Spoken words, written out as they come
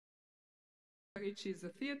Ricci is a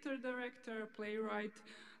theater director, playwright,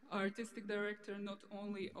 artistic director not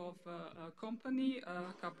only of a company,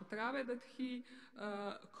 CapoTrave, that he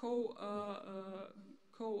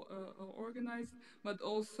co-organized, but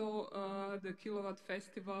also the Kilowatt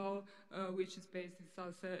Festival, which is based in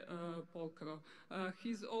Salse Polkro.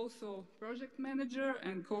 He's also project manager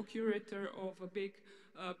and co-curator of a big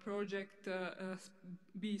project,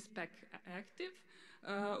 Be Spec Active,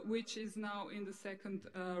 which is now in the second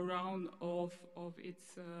round of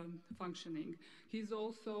its functioning. He's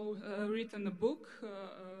also written a book,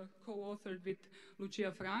 co-authored with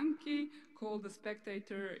Lucia Franchi, called The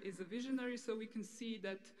Spectator is a Visionary. So we can see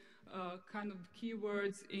that kind of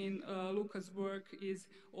keywords in Luca's work is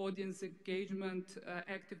audience engagement,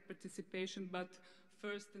 active participation, but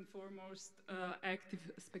first and foremost,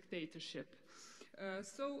 active spectatorship.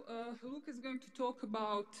 Luca is going to talk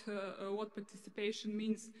about what participation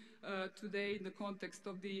means today in the context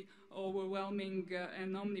of the overwhelming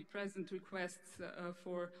and omnipresent requests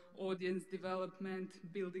for audience development,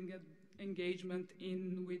 building engagement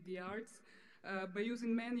with the arts, by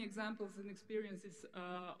using many examples and experiences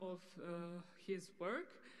of his work.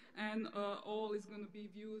 And all is going to be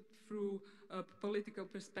viewed through a political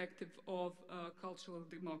perspective of cultural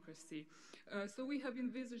democracy. So we have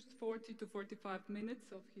envisaged 40 to 45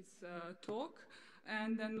 minutes of his talk,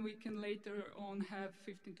 and then we can later on have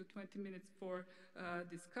 15 to 20 minutes for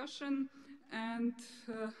discussion. And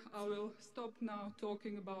I will stop now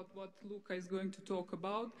talking about what Luca is going to talk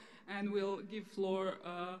about, and we'll give floor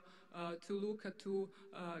to Luca to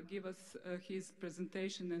give us his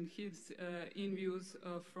presentation and his in-views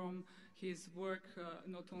from his work,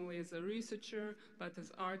 not only as a researcher, but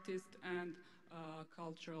as artist and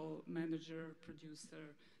cultural manager,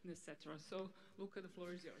 producer, etc. So, Luca, the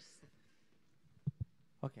floor is yours.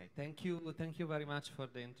 Okay, thank you very much for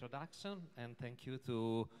the introduction, and thank you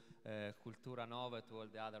to Kultura Nova, to all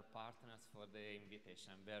the other partners for the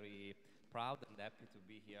invitation. I'm very proud and happy to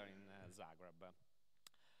be here in Zagreb.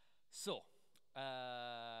 So,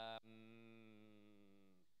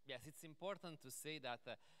 yes, it's important to say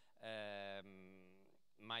that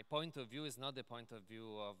my point of view is not the point of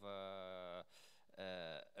view of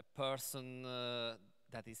a person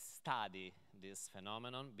that is study this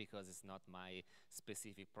phenomenon, because it's not my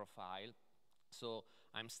specific profile. So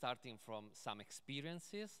I'm starting from some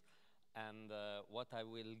experiences, and what I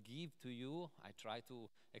will give to you, I try to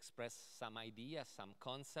express some ideas, some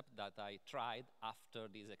concept that I tried after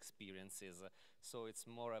these experiences. So it's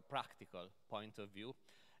more a practical point of view.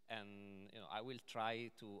 And I will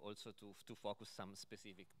try to also to focus some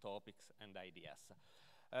specific topics and ideas.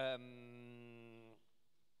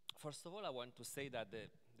 First of all, I want to say that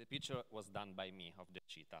the picture was done by me of the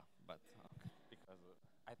cheetah, but because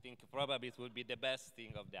I think probably it will be the best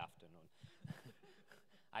thing of the afternoon.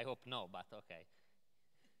 I hope no, but okay.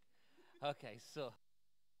 Okay, so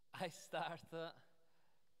I start.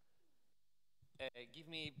 Give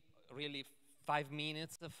me really 5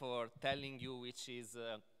 minutes for telling you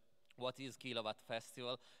what is Kilowatt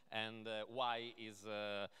Festival and why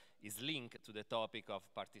is linked to the topic of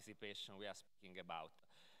participation we are speaking about.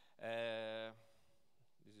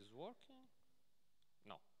 This is working?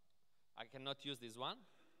 No. I cannot use this one?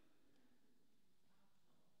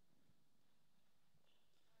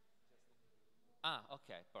 Ah,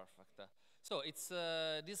 okay, perfect. So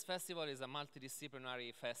this festival is a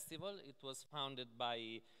multidisciplinary festival. It was founded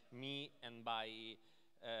by me and by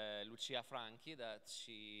Lucia Franchi, that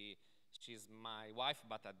she's my wife,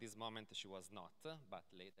 but at this moment she was not, but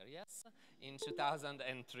later yes, in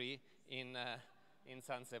 2003 in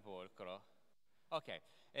San Sepolcro. Okay,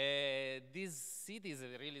 this city is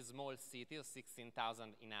a really small city of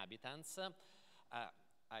 16,000 inhabitants.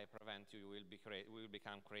 I prevent you will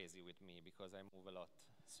become crazy with me because I move a lot.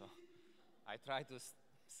 So I try to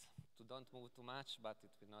don't move too much, but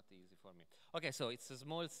it will not easy for me. Okay, so it's a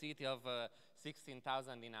small city of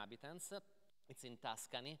 16,000 inhabitants. It's in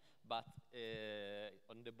Tuscany, but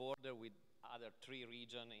on the border with other 3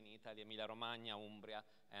 regions in Italy: Emilia-Romagna, Umbria,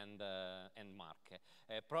 and Marche.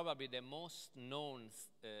 Probably the most known,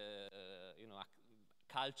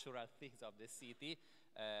 cultural things of the city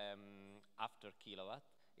after Kilowatt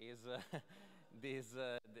is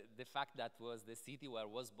the fact that was the city where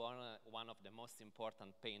was born one of the most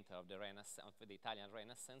important painter of the Renaissance, of the Italian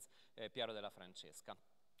Renaissance, Piero della Francesca.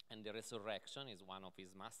 And the Resurrection is one of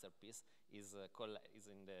his masterpieces, is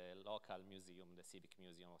in the local museum, the Civic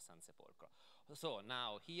Museum of San Sepolcro. So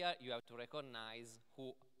now here you have to recognize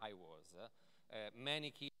who I was.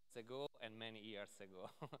 Many years ago, and many years ago.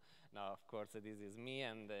 Now, of course, this is me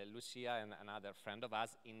and Lucia and another friend of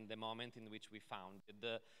us in the moment in which we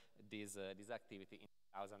founded this activity in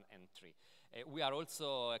 2003. We are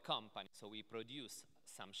also a company, so we produce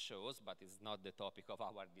some shows, but it's not the topic of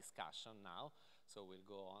our discussion now, so we'll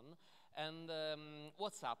go on. And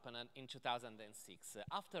what's happened in 2006?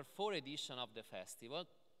 After 4 editions of the festival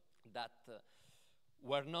that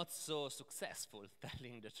were not so successful,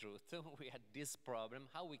 telling the truth, we had this problem,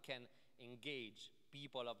 how we can engage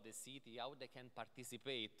people of the city, how they can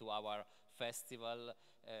participate to our festival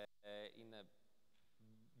in a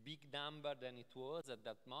big number than it was at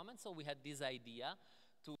that moment. So we had this idea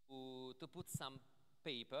to put some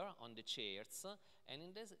paper on the chairs, and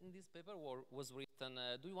in this paper was written,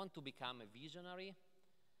 do you want to become a visionary?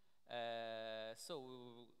 So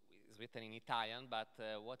it's written in Italian, but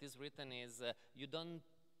what is written is you don't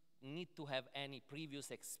need to have any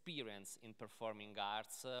previous experience in performing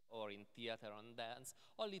arts or in theater or dance,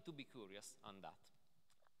 only to be curious on that.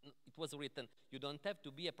 It was written, you don't have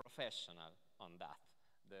to be a professional on that.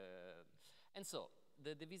 And so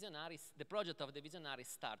the project of the Visionaries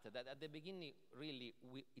started. At the beginning, really,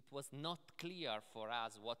 it was not clear for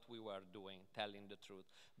us what we were doing, telling the truth.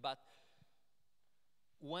 But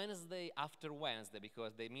Wednesday after Wednesday,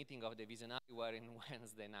 because the meeting of the Visionaries were in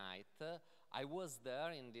Wednesday night, I was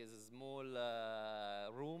there in this small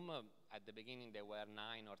room. At the beginning, there were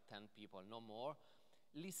 9 or 10 people, no more,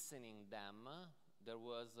 listening them. There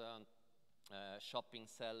was a shopping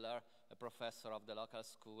seller, a professor of the local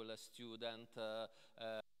school, a student,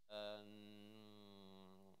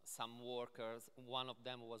 some workers. One of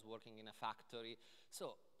them was working in a factory.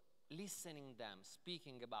 So listening them,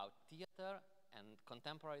 speaking about theater and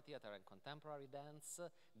contemporary dance,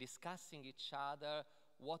 discussing each other,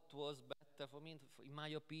 what was better for me. In my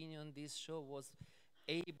opinion, this show was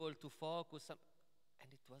able to focus,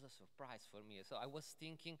 and it was a surprise for me. So I was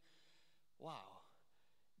thinking, wow,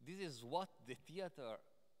 this is what the theater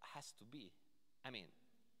has to be. I mean,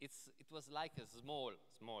 it was like a small,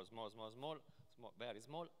 very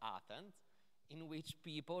small Athens in which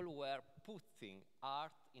people were putting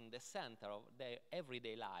art in the center of their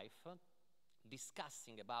everyday life,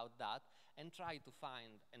 discussing about that, and try to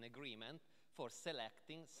find an agreement for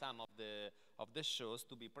selecting some of the shows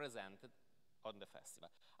to be presented on the festival.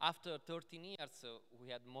 After 13 years, we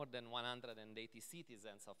had more than 180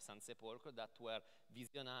 citizens of San Sepolcro that were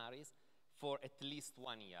visionaries for at least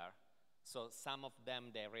 1 year. So some of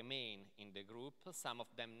them, they remain in the group. Some of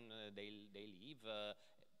them, they leave.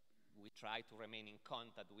 We try to remain in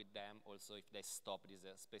contact with them also if they stop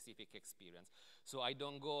this specific experience. So I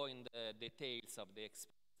don't go in the details of the experience,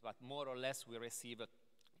 but more or less we receive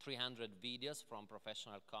 300 videos from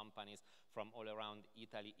professional companies from all around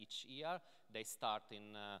Italy each year. They start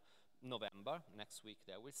in November. Next week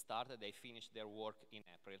they will start. They finish their work in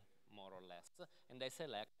April, more or less. And they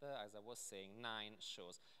select, as I was saying, 9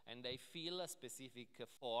 shows. And they fill a specific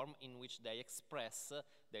form in which they express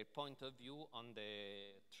their point of view on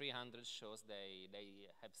the 300 shows they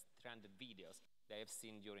have 300 videos they have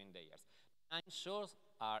seen during the years. 9 shows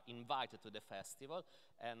are invited to the festival,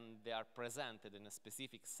 and they are presented in a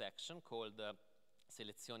specific section called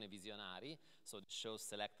Selezione Visionari, so the shows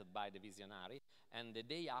selected by the Visionari. And the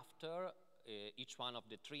day after, each one of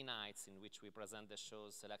the 3 nights in which we present the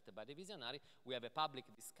shows selected by the Visionari, we have a public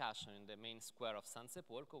discussion in the main square of San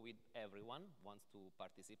Sepolcro with everyone who wants to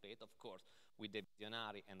participate, of course, with the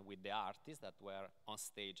Visionari and with the artists that were on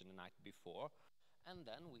stage the night before. And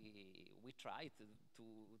then we try to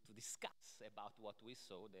discuss about what we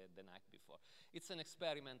saw the night before. It's an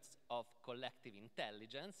experiment of collective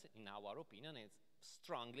intelligence, in our opinion. It's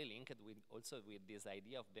strongly linked also with this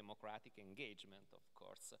idea of democratic engagement, of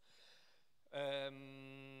course.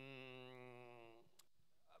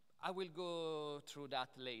 I will go through that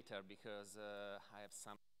later because I have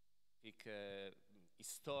some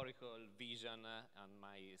historical vision on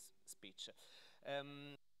my speech.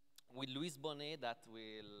 With Luis Bonnet, that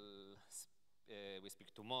we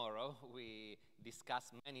speak tomorrow, we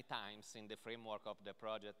discussed many times in the framework of the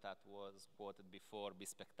project that was quoted before, Be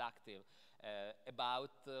Spectative,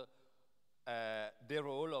 about the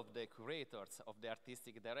role of the curators, of the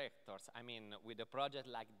artistic directors. I mean, with a project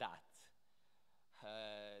like that,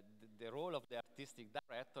 the role of the artistic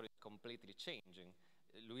director is completely changing.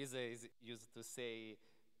 Luisa used to say,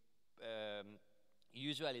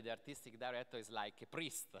 usually the artistic director is like a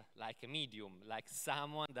priest, like a medium, like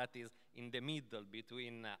someone that is in the middle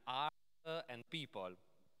between art and people.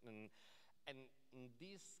 And in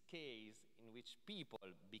this case, in which people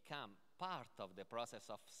become part of the process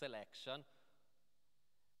of selection,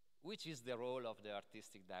 which is the role of the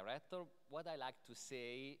artistic director, what I like to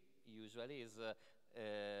say usually is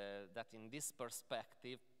that in this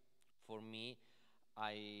perspective, for me,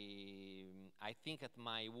 I think at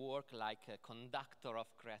my work like a conductor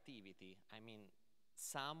of creativity. I mean,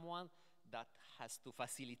 someone that has to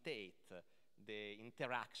facilitate the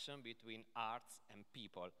interaction between arts and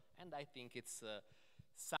people. And I think it's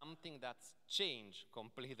something that's changed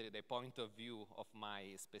completely the point of view of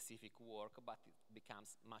my specific work, but it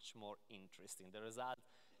becomes much more interesting. The result,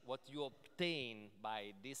 what you obtain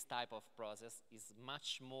by this type of process is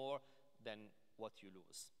much more than what you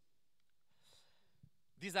lose.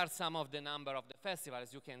 These are some of the number of the festivals.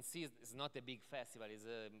 As you can see, it's not a big festival, it's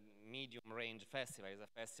a medium range festival. It's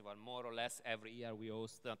a festival more or less every year we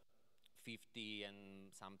host 50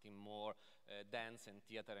 and something more dance and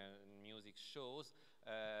theater and music shows,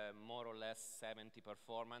 more or less 70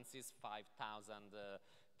 performances, 5,000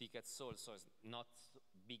 tickets sold, so it's not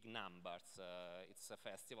big numbers. It's a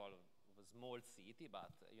festival of a small city,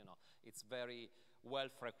 but you know, it's very well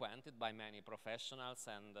frequented by many professionals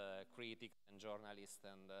and critics and journalists,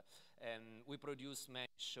 and we produce many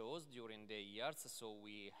shows during the years, so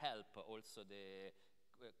we help also the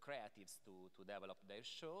creatives to develop their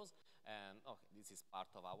shows, and this is part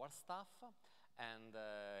of our staff. And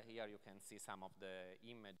here you can see some of the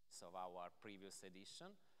images of our previous edition,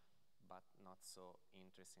 but not so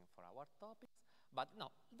interesting for our topics. But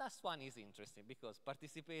no, that one is interesting because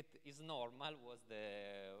participate is normal was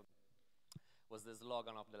the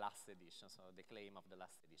slogan of the last edition, so the claim of the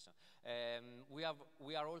last edition.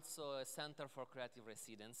 We are also a center for creative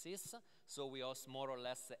residencies, so we host more or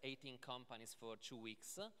less 18 companies for 2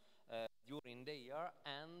 weeks during the year,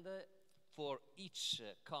 and for each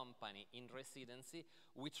company in residency,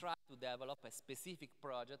 we try to develop a specific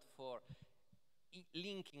project for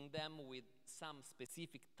linking them with some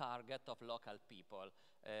specific target of local people.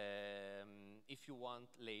 If you want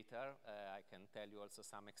later, I can tell you also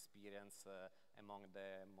some experience among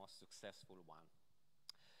the most successful one.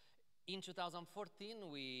 In 2014,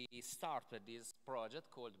 we started this project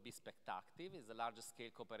called Be Spectactive. It's a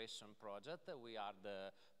large-scale cooperation project. We are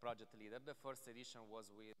the project leader. The first edition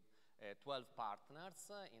was with 12 partners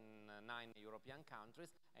in 9 European countries,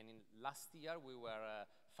 and in last year we were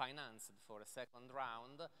financed for a second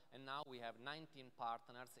round, and now we have 19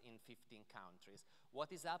 partners in 15 countries.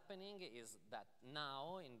 What is happening is that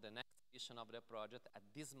now, in the next edition of the project, at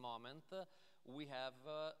this moment, we have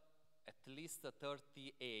at least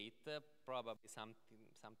 38, probably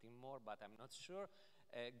something more, but I'm not sure,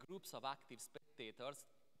 groups of active spectators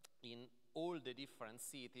in all the different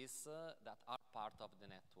cities that are part of the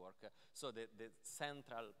network. So the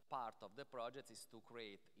central part of the project is to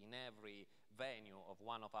create in every venue of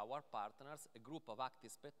one of our partners a group of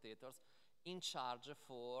active spectators in charge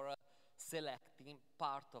for selecting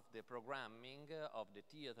part of the programming of the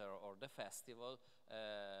theater or the festival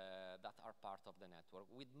that are part of the network,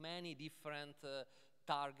 with many different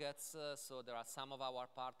targets. So there are some of our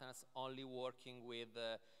partners only working with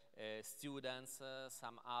students,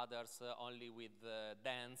 some others only with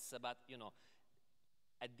dance, but you know,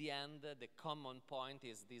 at the end, the common point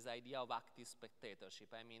is this idea of active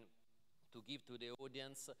spectatorship. I mean, to give to the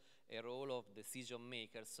audience a role of decision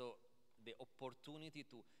maker, so the opportunity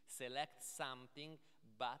to select something,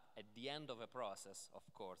 but at the end of a process, of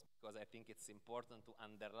course, because I think it's important to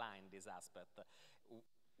underline this aspect.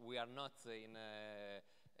 We are not in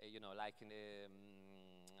a, you know, like in a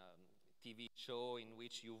TV show in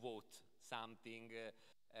which you vote something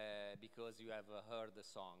because you have heard the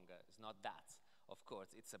song. It's not that. Of course,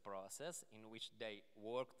 it's a process in which they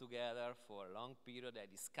work together for a long period, they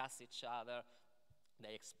discuss each other,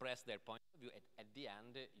 they express their point of view, and at the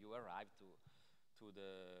end you arrive to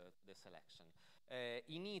the selection.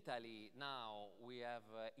 In Italy now we have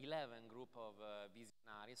 11 group of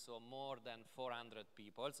visionari, so more than 400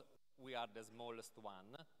 people. So we are the smallest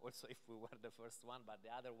one, also if we were the first one, but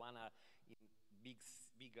the other one are in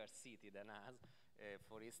bigger city than us.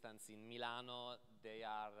 For instance, in Milano they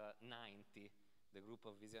are 90. The group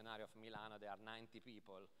of Visionari of Milano, there are 90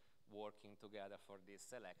 people working together for this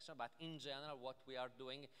selection. But in general, what we are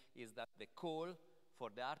doing is that the call for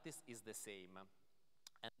the artist is the same.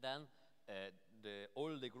 And then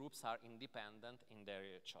all the groups are independent in their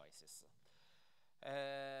choices.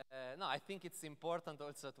 No, I think it's important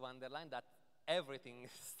also to underline that everything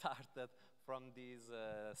started from this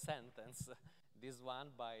sentence, this one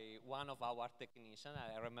by one of our technicians.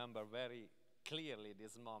 I remember very clearly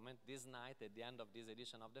this moment, this night at the end of this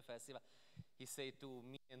edition of the festival. He said to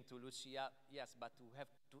me and to Lucia, yes, but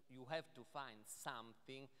you have to find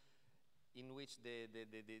something in which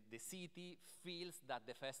the city feels that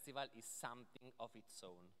the festival is something of its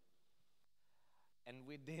own. And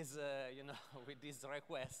with this, you know, with this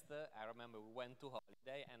request, I remember we went to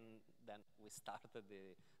holiday and then we started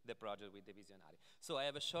the project with the Visionari. So I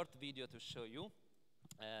have a short video to show you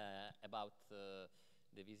about the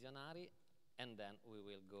Visionari, and then we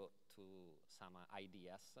will go to some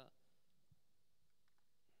ideas.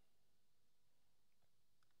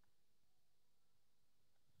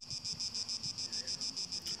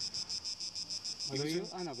 Vado io?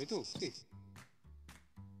 Ah no, vai tu, sì.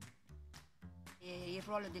 Il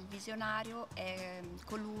ruolo del visionario è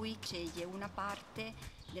colui che sceglie una parte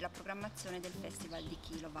della programmazione del Festival di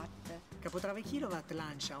Kilowatt. CapoTrave Kilowatt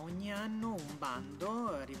lancia ogni anno un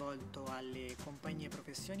bando rivolto alle compagnie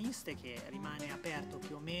professioniste che rimane aperto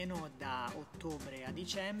più o meno da ottobre a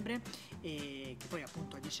dicembre e che poi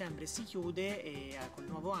appunto a dicembre si chiude e col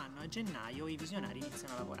nuovo anno a gennaio i visionari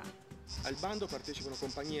iniziano a lavorare. Al bando partecipano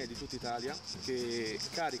compagnie di tutta Italia che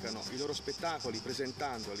caricano i loro spettacoli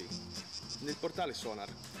presentandoli nel portale Sonar.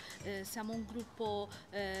 Siamo un gruppo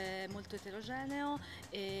molto eterogeneo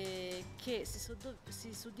che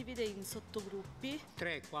si suddivide in sottogruppi.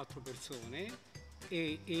 3-4 persone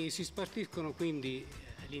e si spartiscono quindi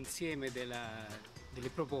l'insieme delle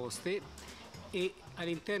proposte e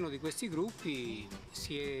all'interno di questi gruppi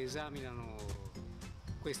si esaminano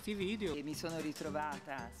questi video. Mi sono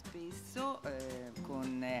ritrovata spesso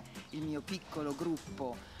con il mio piccolo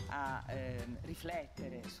gruppo a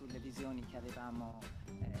riflettere sulle visioni che avevamo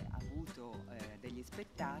avuto degli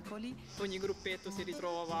spettacoli. Ogni gruppetto si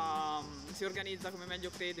ritrova, si organizza come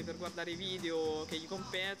meglio crede per guardare i video che gli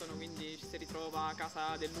competono, quindi ci si ritrova a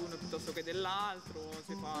casa dell'uno piuttosto che dell'altro,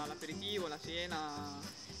 si fa l'aperitivo, la cena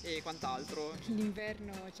e quant'altro.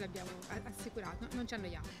 L'inverno ce l'abbiamo assicurato, non ci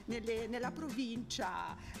annoiamo. Nella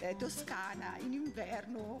provincia toscana in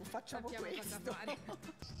inverno facciamo questo.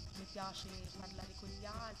 Mi piace parlare con gli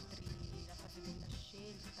altri, la fase della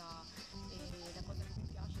scelta e la cosa che mi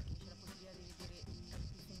piace è che c'è la possibilità di vedere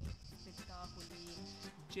tantissimi spettacoli.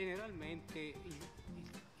 Generalmente il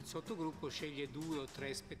sottogruppo sceglie 2 o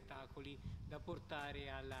 3 spettacoli da portare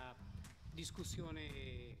alla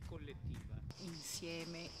discussione collettiva.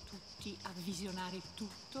 Insieme tutti a visionare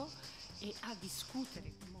tutto e a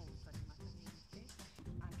discutere molto animatamente,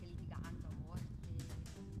 Anche litigando a volte,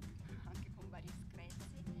 anche con vari screzi.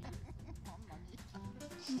 Mamma mia.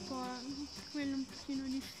 Un po' quello un pochino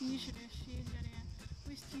difficile scegliere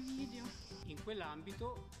questi video. In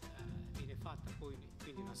quell'ambito viene fatta poi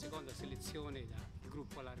quindi una seconda selezione dal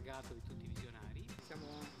gruppo allargato di tutti i visionari.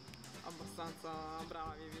 Siamo abbastanza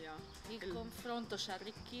bravi, via. Il confronto ci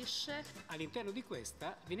arricchisce. All'interno di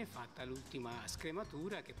questa viene fatta l'ultima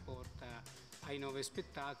scrematura che porta ai 9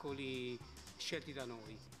 spettacoli scelti da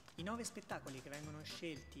noi. I 9 spettacoli che vengono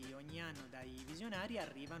scelti ogni anno dai visionari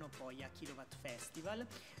arrivano poi a Kilowatt Festival,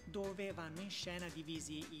 dove vanno in scena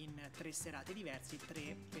divisi in 3 serate diverse,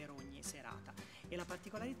 3 per ogni serata. E la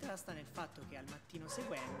particolarità sta nel fatto che al mattino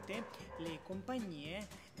seguente le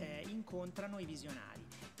compagnie incontrano i visionari.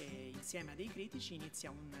 Insieme a dei critici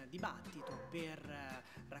inizia un dibattito per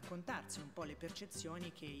raccontarsi un po' le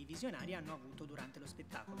percezioni che i visionari hanno avuto durante lo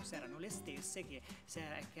spettacolo, se erano le stesse che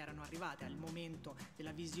erano arrivate al momento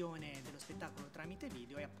della visione dello spettacolo tramite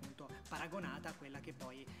video e appunto paragonata a quella che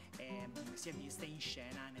poi si è vista in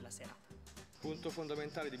scena nella serata. Punto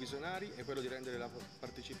fondamentale dei visionari è quello di rendere i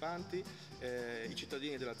partecipanti i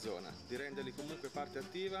cittadini della zona, di renderli comunque parte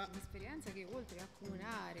attiva. Un'esperienza che oltre a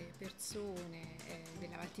accomunare persone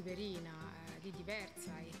della Valtiberina di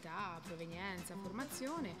diversa età, provenienza,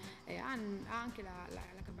 formazione, ha anche la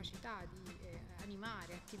capacità di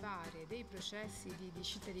animare, attivare dei processi di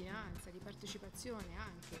cittadinanza, di partecipazione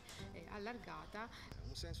anche allargata.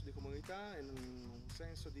 Un senso di comunità, un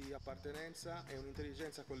senso di appartenenza e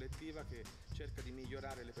un'intelligenza collettiva che cerca di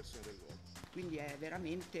migliorare le persone del luogo. quindi è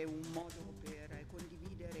veramente un modo per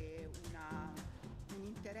condividere un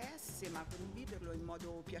interesse, ma condividerlo in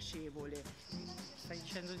modo piacevole. Stai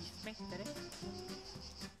dicendo di smettere?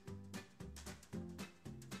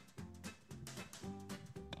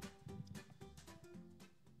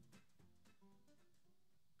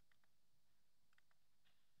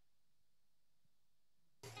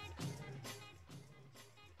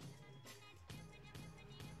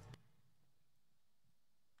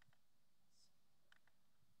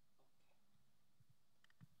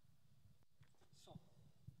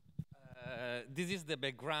 This is the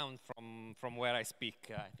background from where I speak.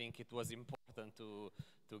 I think it was important to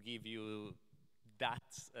give you that,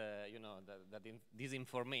 you know, this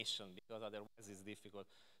information, because otherwise it's difficult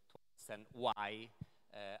to understand why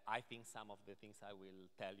I think some of the things I will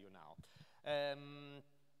tell you now.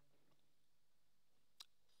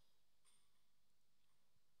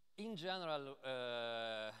 In general,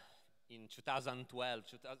 in 2012,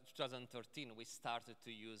 2013, we started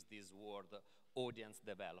to use this word audience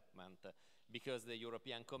development because the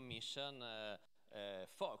European Commission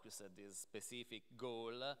focused this specific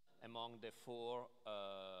goal among the four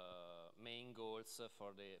main goals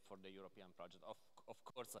for the European project. Of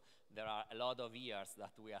course, there are a lot of years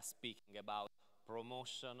that we are speaking about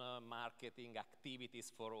promotion, marketing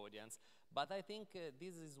activities for audience, but I think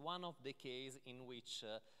this is one of the cases in which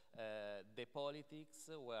the politics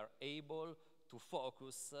were able to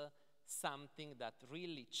focus something that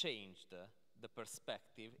really changed the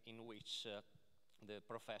perspective in which the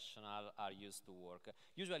professionals are used to work.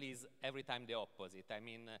 Usually it's every time the opposite. I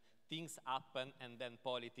mean, things happen and then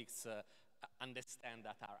politics understand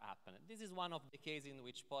that are happening. This is one of the cases in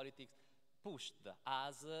which politics pushed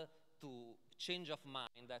us to change of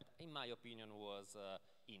mind that, in my opinion, was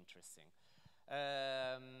interesting.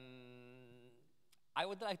 I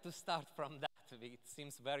would like to start from that. It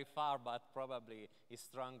seems very far, but probably is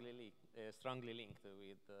strongly linked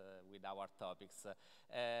with our topics.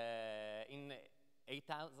 In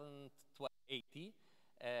 1880,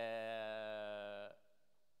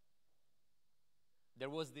 there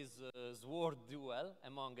was this sword duel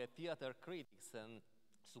among theater critics and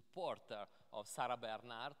supporter of Sarah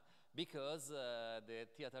Bernhardt because the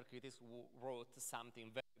theater critics wrote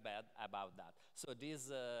something very bad about that. So these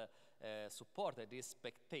supporters, these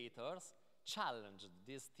spectators, challenged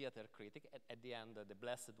this theater critic. At the end, the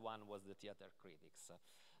blessed one was the theater critics,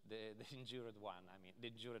 the injured one,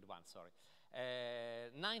 sorry.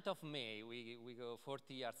 9th of May, we go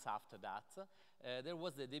 40 years after that, there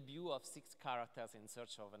was the debut of 6 Characters in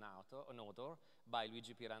Search of an Author by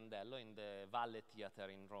Luigi Pirandello in the Valle Theatre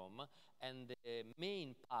in Rome, and the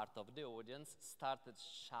main part of the audience started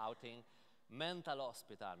shouting, mental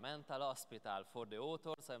hospital for the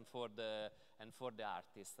authors and for the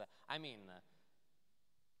artists. I mean,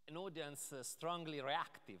 an audience strongly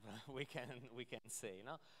reactive, we can say,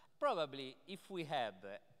 no? Probably, if we had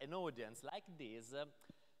an audience like this,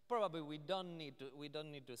 probably we don't need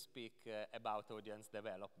to speak about audience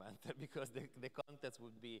development because the context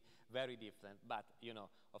would be very different. But you know,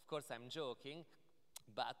 of course, I'm joking,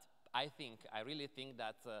 but I really think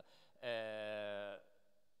that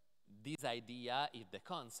this idea is the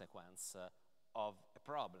consequence of a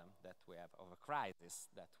problem that we have, of a crisis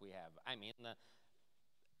that we have. I mean,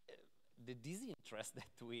 the disinterest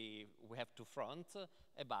that we have to front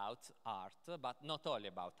about art, but not only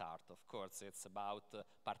about art, of course, it's about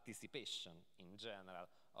participation in general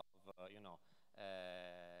of,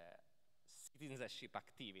 citizenship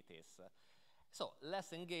activities. So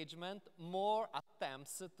less engagement, more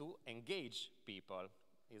attempts to engage people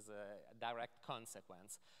is a direct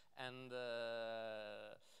consequence. And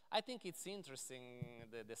I think it's interesting,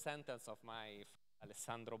 the sentence of my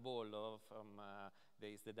Alessandro Bollo,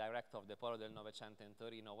 is the director of the Polo del Novecento in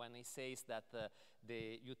Torino, when he says that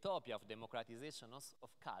the utopia of democratization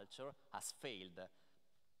of culture has failed.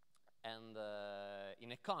 And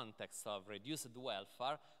in a context of reduced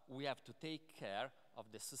welfare, we have to take care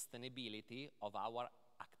of the sustainability of our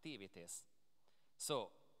activities.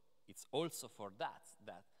 So it's also for that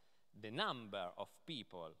the number of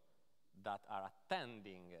people that are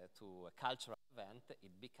attending to a cultural event,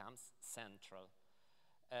 it becomes central.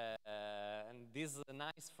 And this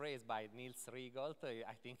nice phrase by Niels Riegold,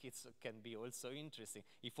 I think it can be also interesting.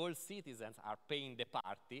 If all citizens are paying the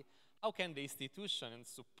party, how can the institution and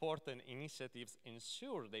support and initiatives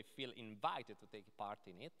ensure they feel invited to take part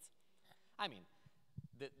in it? I mean,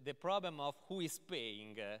 the problem of who is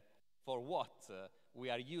paying for what we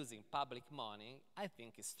are using public money, I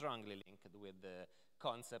think is strongly linked with the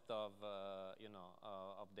concept of,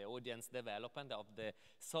 of the audience development, of the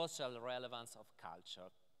social relevance of culture.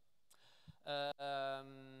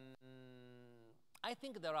 I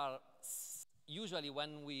think there are, usually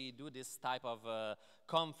when we do this type of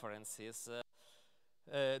conferences,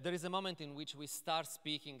 there is a moment in which we start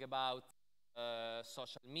speaking about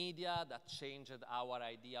social media that changed our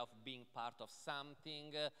idea of being part of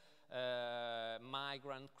something,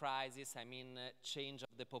 migrant crisis, I mean change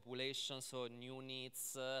of the population, so new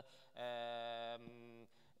needs.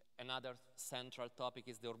 Another central topic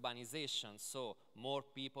is the urbanization, so more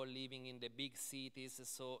people living in the big cities,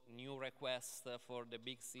 so new requests for the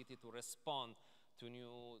big city to respond to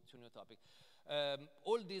new topics.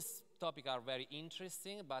 All these topics are very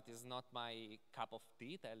interesting, but it's not my cup of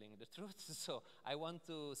tea, telling the truth. So I want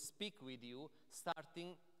to speak with you,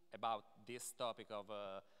 starting about this topic of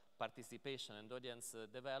participation and audience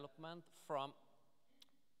development from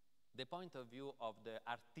the point of view of the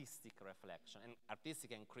artistic reflection, and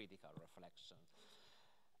artistic and critical reflection.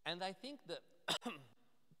 And I think that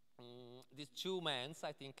these two men,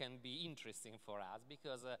 I think, can be interesting for us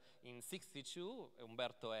because in '62,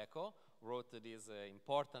 Umberto Eco wrote this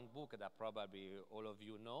important book that probably all of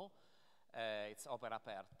you know. It's Opera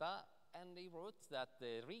Aperta, and he wrote that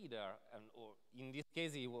the reader, or in this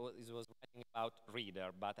case he was writing about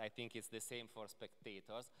reader, but I think it's the same for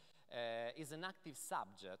spectators, is an active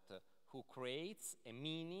subject who creates a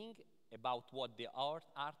meaning about what the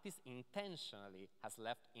artist intentionally has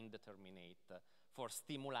left indeterminate for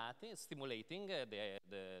stimulating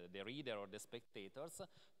the reader or the spectators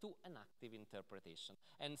to an active interpretation.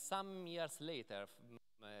 And some years later,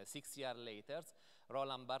 6 years later,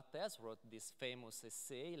 Roland Barthes wrote this famous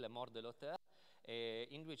essay, Le Mort de l'auteur,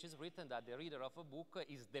 in which is written that the reader of a book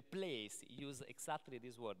is the place, use exactly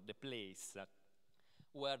this word, the place,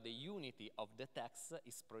 where the unity of the text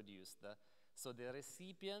is produced. So the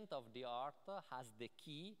recipient of the art has the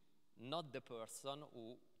key, not the person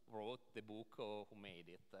who wrote the book or who made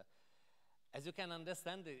it. As you can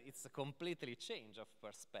understand, it's a completely change of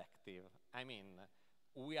perspective. I mean,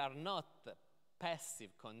 we are not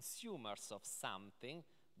passive consumers of something,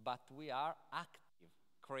 but we are active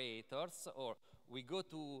creators, or we go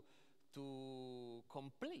to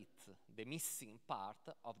complete the missing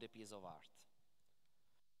part of the piece of art.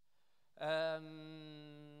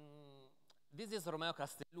 This is Romeo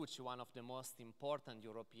Castellucci, one of the most important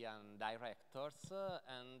European directors,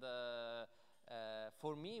 and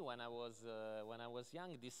for me, when I was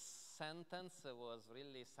young, this sentence was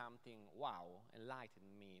really something, wow,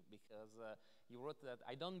 enlightened me, because he wrote that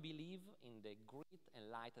I don't believe in the great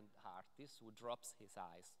enlightened artist who drops his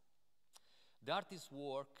eyes. The artists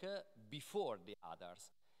work before the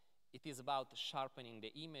others. It is about sharpening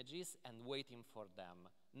the images and waiting for them,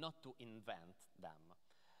 not to invent them.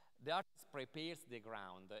 The artist prepares the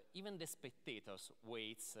ground. Even the spectators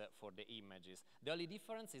waits for the images. The only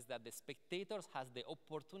difference is that the spectators has the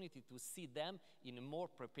opportunity to see them in a more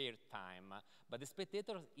prepared time. But the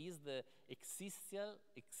spectator is the existential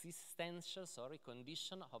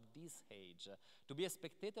condition of this age. To be a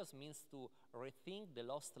spectator means to rethink the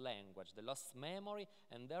lost language, the lost memory,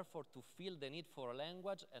 and therefore to feel the need for a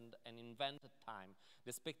language and an invented time.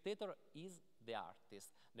 The spectator is the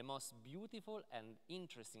artist. The most beautiful and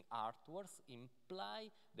interesting artworks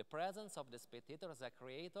imply the presence of the spectator as a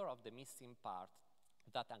creator of the missing part,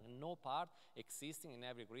 that no part existing in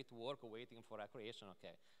every great work waiting for a creation,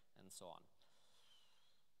 okay, and so on.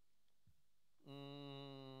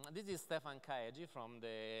 This is Stefan Kaegi from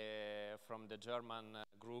the German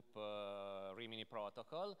group Rimini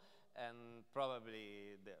Protocol, and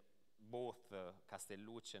probably both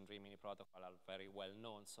Castellucci and Rimini Protocol are very well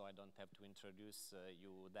known, so I don't have to introduce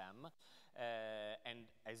you them. And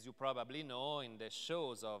as you probably know, in the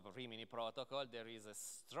shows of Rimini Protocol, there is a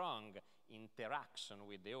strong interaction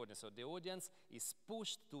with the audience. So the audience is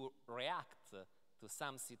pushed to react to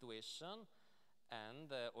some situation,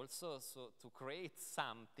 and also to create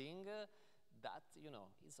something that, you know,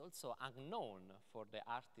 is also unknown for the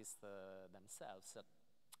artists themselves.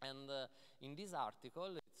 And in this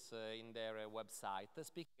article, it's in their website,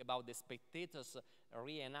 speaking about the spectators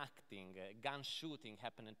reenacting gun shooting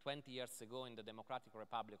happened 20 years ago in the Democratic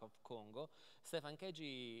Republic of Congo, Stefan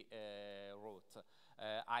Kaegi wrote,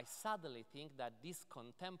 I sadly think that this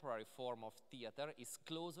contemporary form of theater is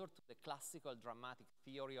closer to the classical dramatic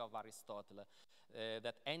theory of Aristotle,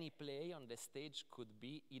 that any play on the stage could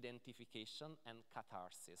be identification and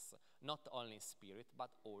catharsis, not only in spirit, but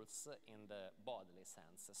also in the bodily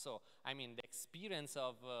sense. So, I mean, the experience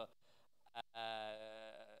of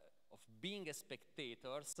being a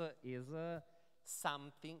spectator is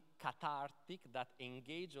something cathartic that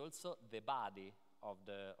engage also the body of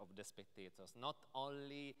the spectators, not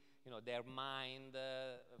only, you know, their mind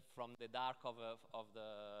from the dark of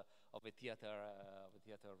a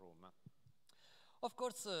theater room. Of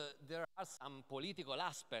course, there are some political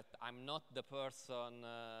aspects. I'm not the person,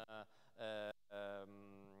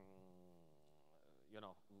 you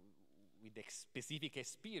know, with the specific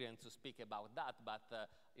experience to speak about that, but,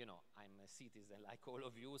 you know, I'm a citizen like all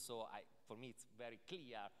of you, so for me it's very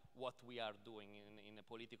clear what we are doing in a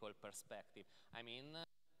political perspective. I mean,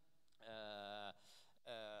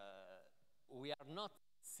 we are not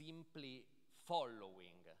simply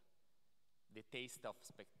following the taste of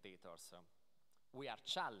spectators. We are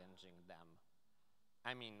challenging them.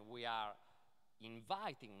 I mean, we are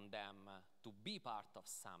inviting them to be part of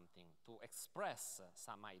something, to express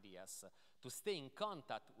some ideas, to stay in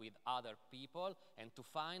contact with other people, and to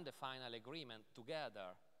find a final agreement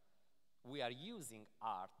together. We are using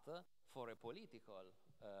art for a political,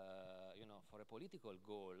 you know, for a political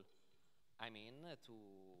goal. I mean,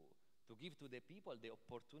 to give to the people the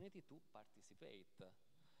opportunity to participate.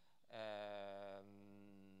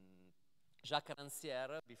 Jacques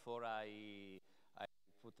Rancière, before I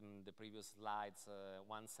put in the previous slides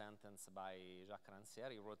one sentence by Jacques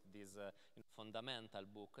Rancière. He wrote this fundamental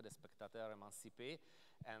book, The Spectateur Émancipé,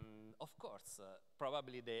 and of course,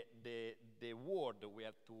 probably the word we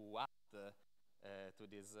have to add to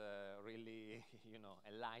this really,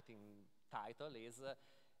 enlightening title is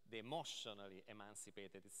the emotionally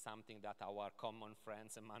emancipated. It's something that our common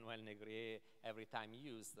friends Emmanuel Negrier every time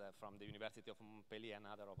used from the University of Montpellier and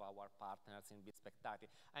other of our partners in Bit Spectator.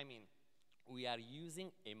 I mean, we are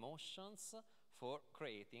using emotions for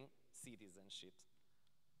creating citizenship.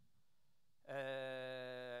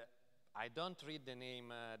 I don't read the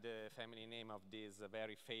name, the family name of this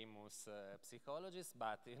very famous psychologist,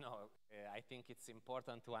 but I think it's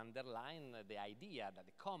important to underline the idea, that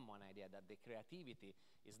the common idea that the creativity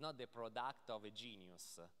is not the product of a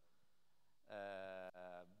genius,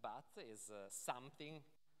 but is something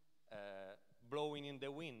blowing in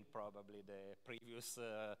the wind, probably the previous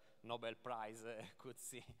Nobel Prize could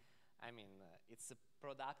see. I mean, it's a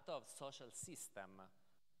product of social system,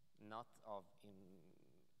 not of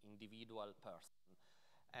individual person.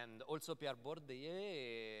 And also Pierre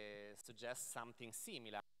Bourdieu suggests something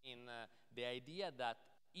similar. I mean, the idea that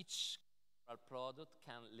each product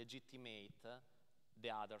can legitimate the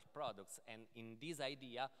other products. And in this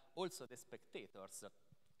idea, also the spectators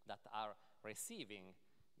that are receiving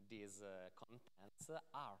these contents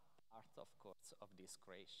are part, of course, of this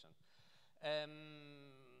creation.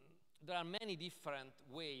 There are many different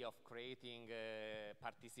ways of creating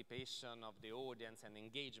participation of the audience and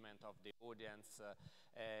engagement of the audience.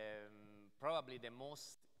 Probably the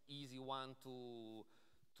most easy one to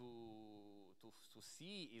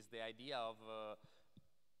see is the idea of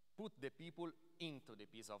put the people into the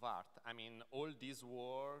piece of art. I mean, all these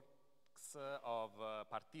works of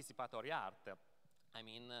participatory art, I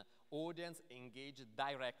mean, audience engage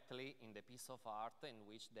directly in the piece of art in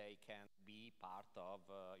which they can be part of,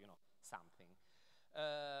 something.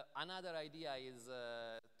 Another idea is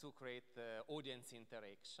to create audience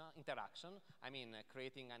interaction. I mean,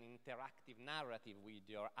 creating an interactive narrative with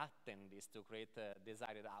your attendees to create a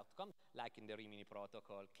desired outcome, like in the Rimini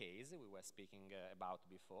Protocol case we were speaking about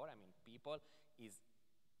before. I mean, people is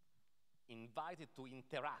invited to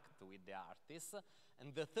interact with the artists.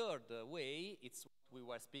 And the third way, it's what we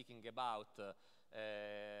were speaking about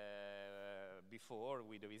before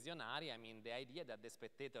with the visionary. I mean, the idea that the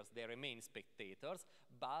spectators, they remain spectators,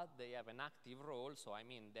 but they have an active role. So, I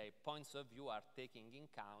mean, their points of view are taken in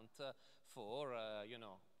count for,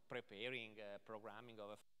 preparing programming of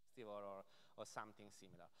a festival or something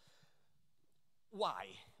similar. Why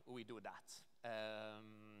we do that?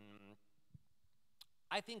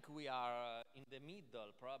 I think we are in the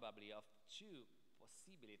middle, probably, of two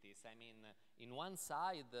possibilities. I mean, in one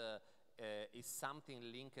side is something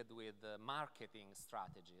linked with marketing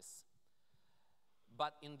strategies.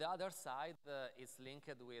 But in the other side, it's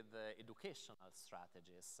linked with educational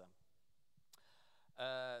strategies.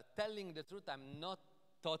 Telling the truth, I'm not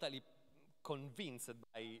totally convinced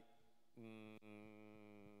by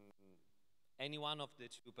any one of the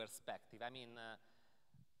two perspectives. I mean,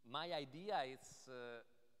 my idea is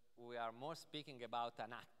we are more speaking about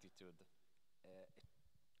an attitude,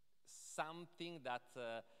 something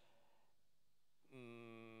that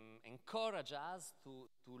encourages us to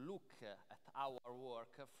look at our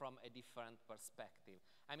work from a different perspective.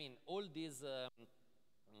 I mean, all these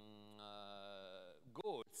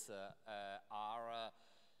goals are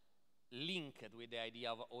linked with the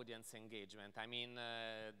idea of audience engagement. I mean,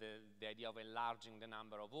 the idea of enlarging the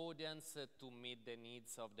number of audience to meet the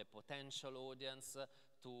needs of the potential audience,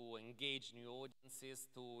 to engage new audiences,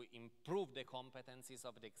 to improve the competencies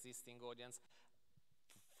of the existing audience.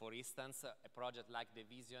 For instance, a project like the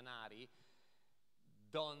Visionary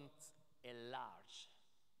don't enlarge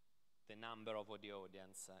the number of the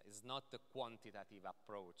audience. It's not a quantitative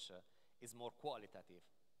approach, it's more qualitative.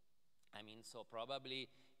 I mean, so probably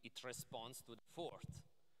it responds to the fourth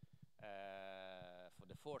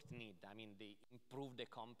need. I mean, they improve the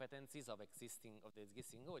competencies of the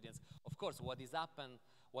existing audience. Of course, what happens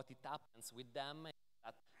with them is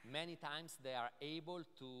that many times they are able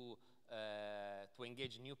to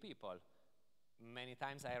engage new people. Many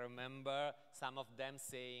times I remember some of them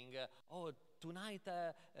saying, oh,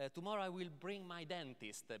 tomorrow I will bring my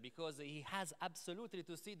dentist because he has absolutely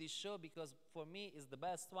to see this show because for me it's the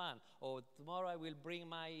best one. Or tomorrow I will bring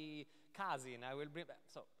my cousin,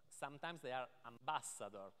 so sometimes they are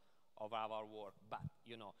ambassadors of our work, but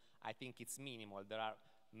I think it's minimal. There are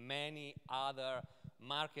many other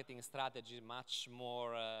marketing strategies much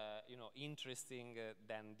more interesting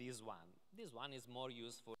than this one. This one is more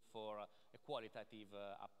useful for a qualitative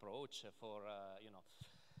approach, for,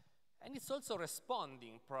 and it's also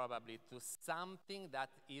responding probably to something that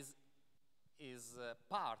is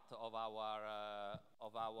part of our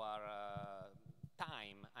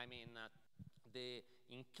time. I mean, the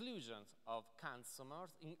inclusion of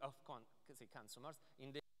consumers in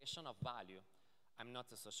the creation of value. I'm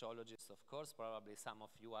not a sociologist, of course. Probably some of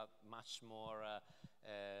you are much more,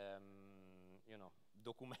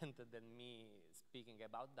 documented than me speaking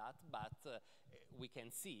about that. But we can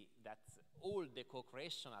see that all the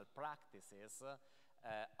co-creational practices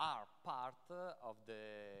are part of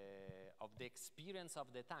the experience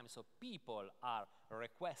of the time. So people are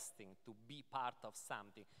requesting to be part of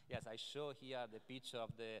something. Yes, I show here the picture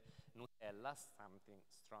of the Nutella, something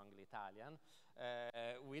strongly Italian,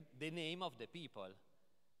 with the name of the people.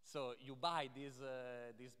 So you buy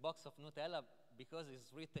this box of Nutella because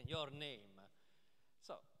it's written your name.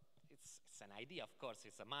 So it's an idea, of course,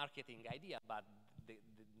 it's a marketing idea, but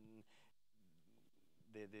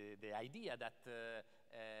the idea that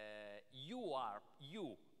you are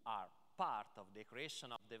part of the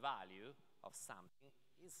creation of the value of something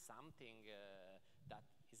is something that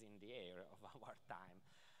is in the air of our time.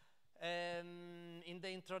 In the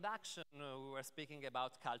introduction, we were speaking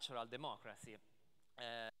about cultural democracy.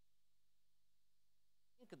 I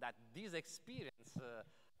think that this experience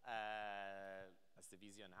as the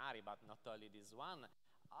visionary, but not only this one,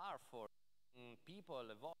 are for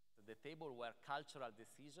people evolved at the table where cultural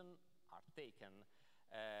decisions are taken.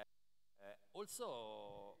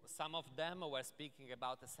 Also, some of them were speaking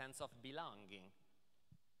about a sense of belonging.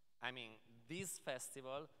 I mean, this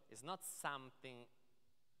festival is not something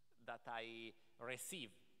that I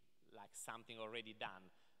receive, like something already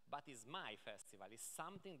done, but it's my festival. It's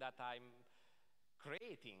something that I'm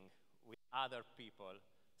creating with other people.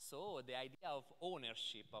 So the idea of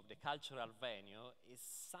ownership of the cultural venue is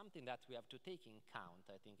something that we have to take in count.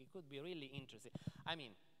 I think it could be really interesting. I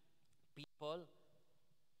mean, people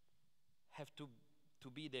have to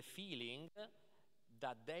be the feeling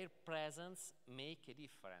that their presence make a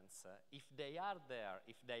difference. If they are there,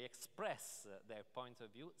 if they express their point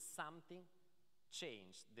of view, something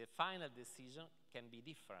changed. The final decision can be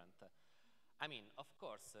different. I mean, of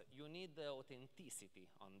course, you need authenticity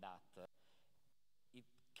on that. It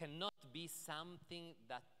cannot be something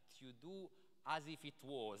that you do as if it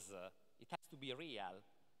was. It has to be real,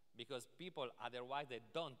 because people, otherwise, they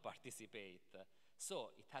don't participate. So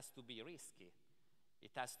it has to be risky.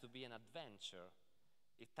 It has to be an adventure.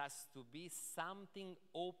 It has to be something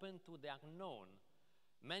open to the unknown.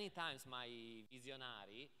 Many times my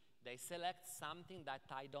visionary, they select something that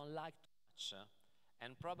I don't like too much.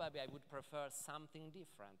 And probably I would prefer something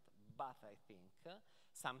different. But I think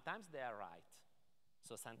sometimes they are right.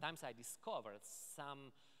 So sometimes I discovered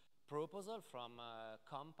some proposal from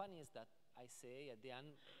companies that I say at the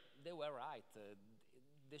end, they were right.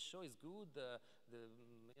 The show is good.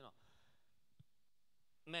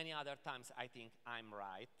 Many other times I think I'm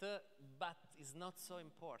right, but it's not so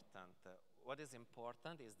important. What is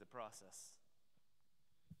important is the process.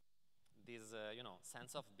 This,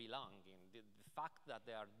 sense of belonging, the fact that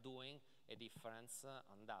they are doing a difference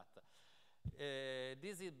on that.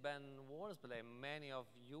 This is Ben Wolseley. Many of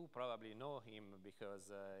you probably know him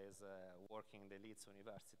because he's working at Leeds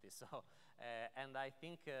University. So, and I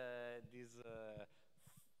think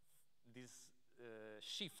this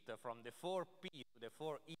shift from the 4P to the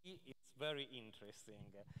 4E is very interesting.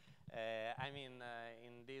 I mean,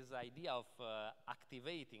 in this idea of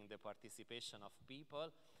activating the participation of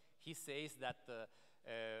people, he says that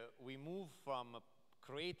we move from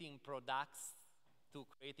creating products to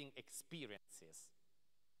creating experiences.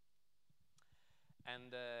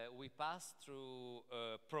 And we pass through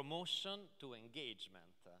promotion to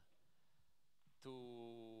engagement,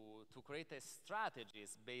 to create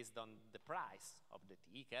strategies based on the price of the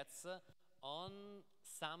tickets, on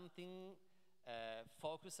something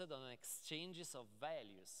focused on exchanges of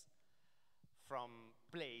values, from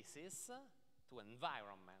places to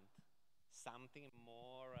environment, something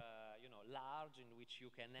more large in which you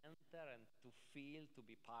can enter and to feel to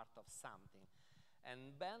be part of something.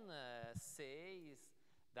 And Ben says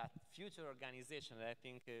that future organization, I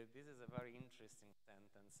think this is a very interesting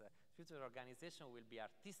sentence, future organization will be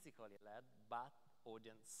artistically led but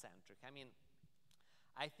audience-centric. I mean,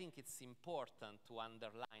 I think it's important to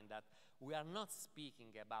underline that we are not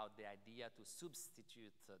speaking about the idea to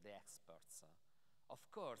substitute the experts. Of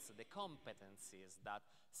course, the competencies that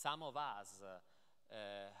some of us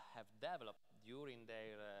have developed during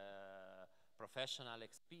their professional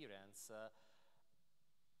experience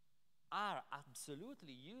are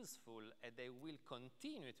absolutely useful and they will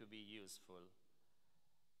continue to be useful.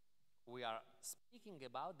 We are speaking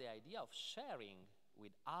about the idea of sharing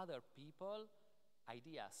with other people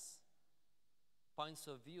ideas, points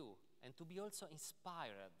of view, and to be also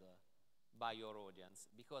inspired by your audience,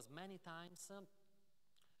 because many times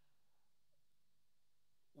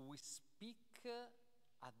we speak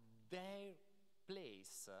at their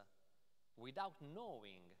place without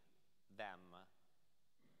knowing them.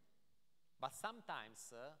 But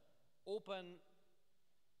sometimes open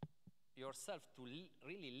yourself to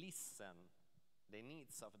really listen the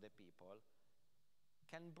needs of the people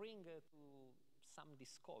can bring to some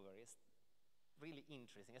discoveries really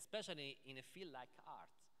interesting, especially in a field like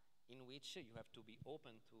art, in which you have to be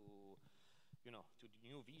open to, to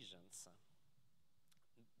new visions.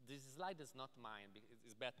 This slide is not mine,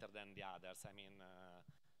 it's better than the others. I mean,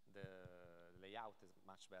 the layout is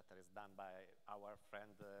much better. It's done by our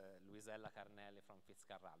friend Luisella Carnelli from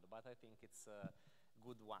Fitzcarraldo, but I think it's a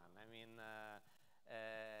good one. I mean,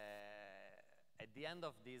 at the end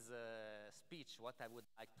of this speech, what I would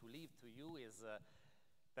like to leave to you is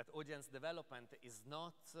that audience development is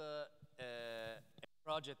not a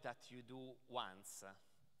project that you do once.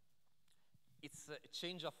 It's a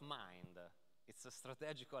change of mind. It's a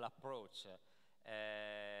strategical approach.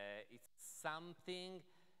 It's something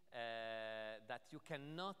that you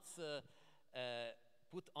cannot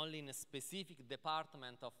put only in a specific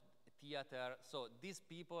department of theater. So these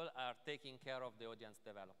people are taking care of the audience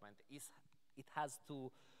development. It has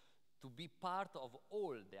to be part of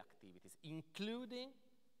all the activities, including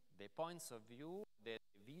the points of view, the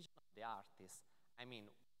vision of the artist. I mean,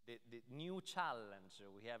 the new challenge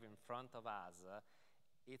we have in front of us,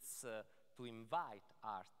 it's to invite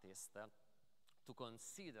artists to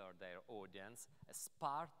consider their audience as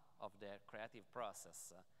part of their creative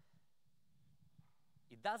process.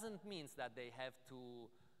 It doesn't mean that they have to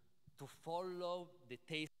follow the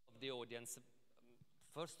taste of the audience.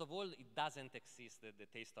 First of all, it doesn't exist, the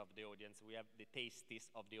taste of the audience. We have the tastes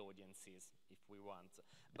of the audiences, if we want.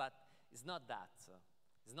 But it's not that.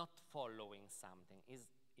 It's not following something. It's,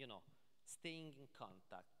 staying in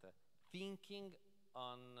contact, thinking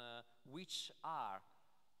on which are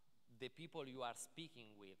the people you are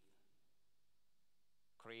speaking with,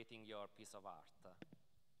 creating your piece of art.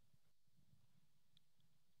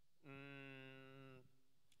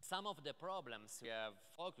 Some of the problems we have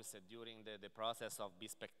focused during the process of Be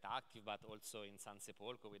Spectacular, but also in San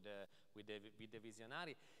Sepolcro with the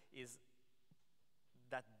Visionari, is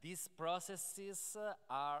that these processes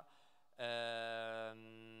are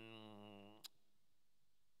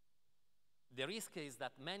the risk is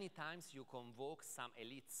that many times you convoke some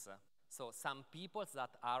elites, so some people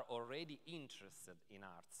that are already interested in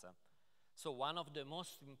arts. So one of the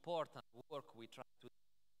most important work we try to do in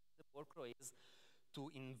the Sepolcro is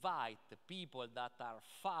to invite the people that are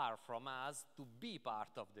far from us to be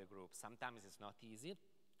part of the group. Sometimes it's not easy.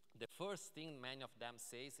 The first thing many of them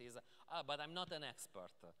say is, but I'm not an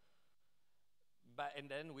expert. And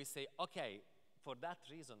then we say, okay, for that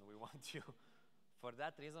reason we want you. For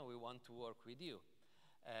that reason we want to work with you.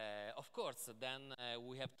 Of course, then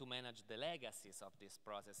we have to manage the legacies of this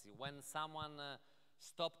process. When someone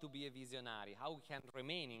stops to be a visionary, how we can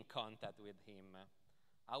remain in contact with him?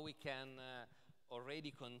 How we can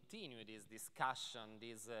already continue this discussion,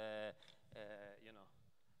 this,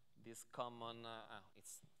 this common,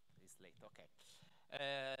 it's late, okay.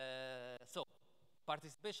 So,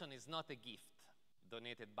 participation is not a gift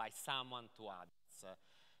donated by someone to others.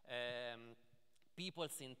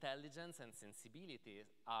 People's intelligence and sensibility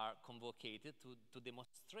are convocated to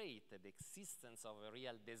demonstrate the existence of a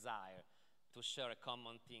real desire to share a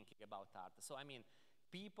common thinking about art. So, I mean,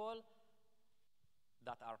 people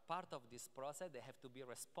that are part of this process, they have to be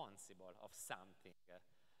responsible of something.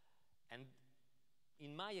 And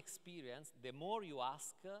in my experience, the more you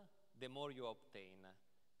ask, the more you obtain.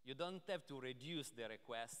 You don't have to reduce the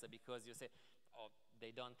request because you say, oh,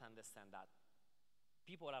 they don't understand that.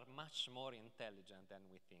 People are much more intelligent than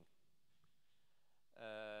we think,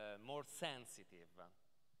 more sensitive.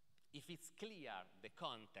 If it's clear the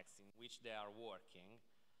context in which they are working,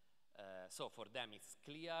 so for them it's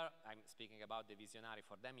clear, I'm speaking about the Visionari,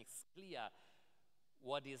 for them it's clear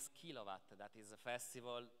what is Kilowatt, that is a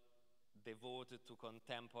festival devoted to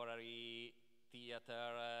contemporary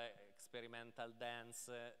theater, experimental dance.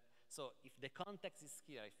 So if the context is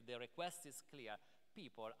clear, if the request is clear,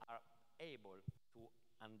 people are able to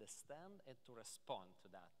understand and to respond to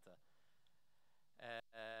that.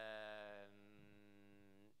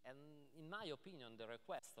 And in my opinion, the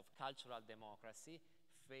request of cultural democracy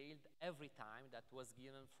failed every time that was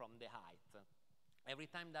given from the height. Every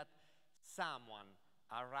time that someone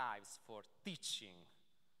arrives for teaching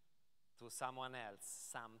to someone else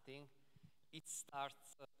something, it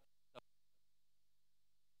starts,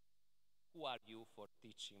 who are you for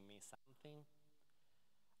teaching me something?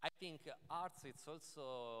 I think arts, it's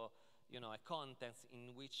also, you know, a context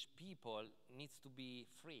in which people needs to be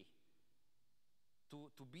free.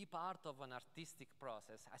 To be part of an artistic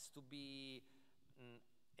process has to be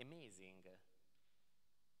amazing.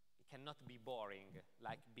 It cannot be boring,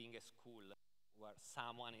 like being a school where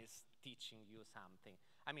someone is teaching you something.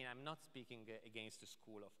 I mean, I'm not speaking against the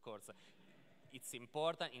school, of course. It's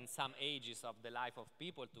important in some ages of the life of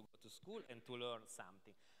people to go to school and to learn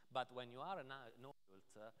something. But when you are an adult,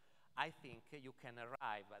 I think you can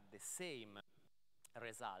arrive at the same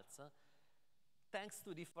results thanks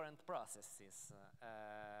to different processes.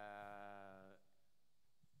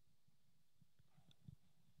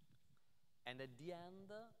 And at the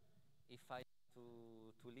end, if I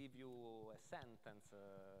to leave you a sentence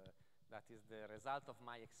that is the result of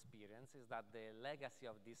my experience, is that the legacy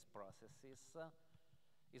of these processes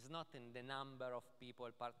is not in the number of people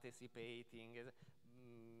participating,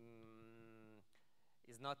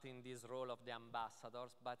 is not in this role of the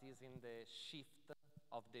ambassadors, but is in the shift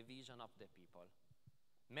of the vision of the people.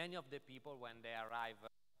 Many of the people, when they arrive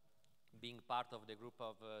being part of the group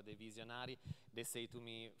of the visionary, they say to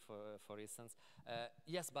me, for instance,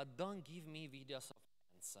 yes, but don't give me videos of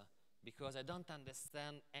dance, because I don't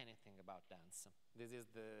understand anything about dance. This is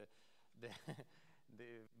the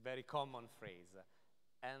very common phrase.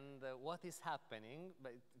 And what is happening,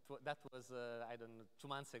 but that was, I don't know, 2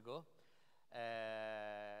 months ago,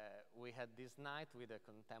 we had this night with a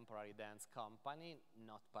contemporary dance company,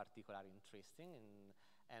 not particularly interesting,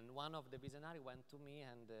 and one of the visionary went to me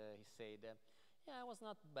and he said, yeah, it was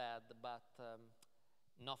not bad, but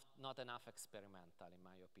not enough experimental, in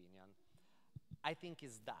my opinion. I think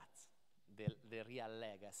it's that, the real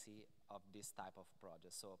legacy of this type of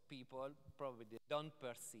project. So people probably don't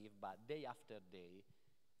perceive, but day after day,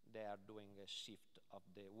 they are doing a shift of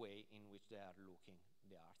the way in which they are looking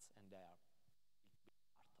the arts, and they are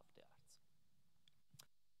part of the arts. Okay.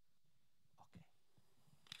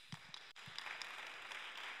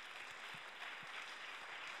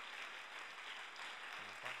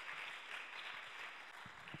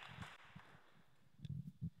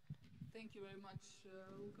 Thank you very much,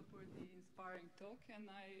 Luca, for the inspiring talk.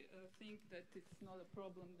 And I think that it's not a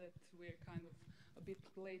problem that we're kind of a bit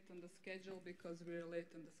late on the schedule, because we're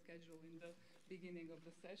late on the schedule in the beginning of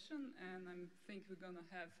the session. And I think we're going to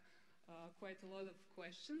have quite a lot of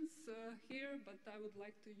questions here, but I would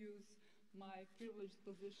like to use my privileged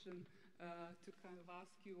position to kind of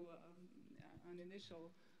ask you an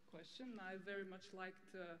initial question. I very much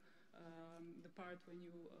liked the part when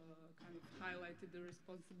you kind of highlighted the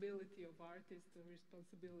responsibility of artists, the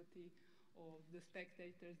responsibility of the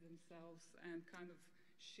spectators themselves, and kind of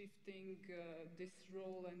shifting this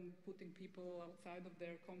role and putting people outside of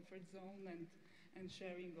their comfort zone and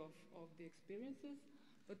sharing of the experiences.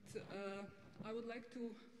 But I would like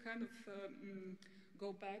to kind of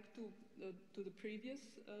go back to the previous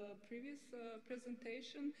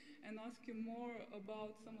presentation and ask you more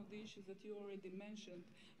about some of the issues that you already mentioned,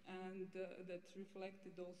 and that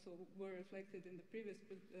were reflected in the previous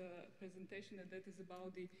presentation, and that is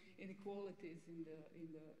about the inequalities in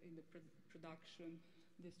the production,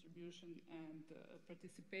 distribution, and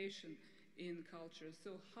participation in culture.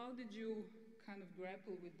 So how did you kind of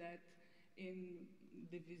grapple with that in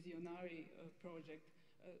the Visionary project?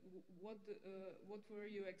 What were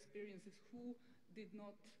your experiences? Who did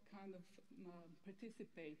not kind of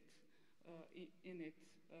participate in it?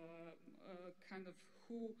 Kind of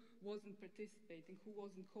who wasn't participating? Who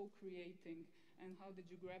wasn't co-creating? And how did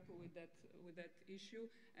you grapple with that issue?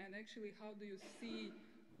 And actually, how do you see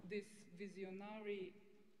this Visionary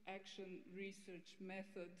action research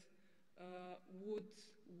method would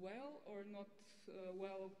well or not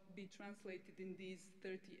well be translated in these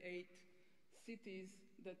 38 cities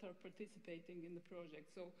that are participating in the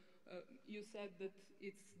project? So you said that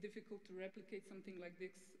it's difficult to replicate something like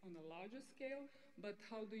this on a larger scale, but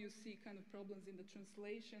how do you see kind of problems in the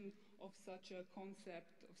translation of such a concept,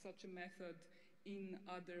 of such a method in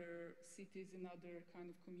other cities, in other kind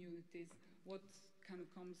of communities? What kind of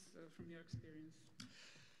comes from your experience?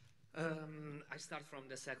 I start from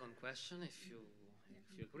the second question, if you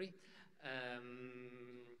agree.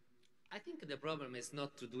 I think the problem is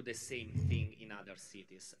not to do the same thing in other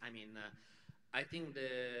cities. I mean, I think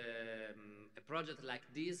a project like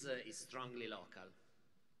this is strongly local.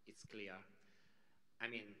 It's clear. I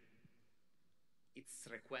mean, it's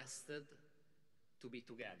requested to be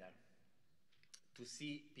together, to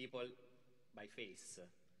see people by face,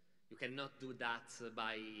 You cannot do that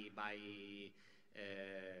by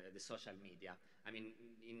the social media. I mean,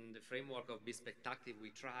 in the framework of Be Spectative,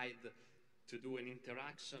 we tried to do an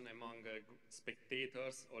interaction among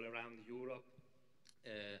spectators all around Europe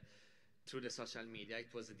through the social media.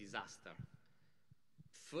 It was a disaster.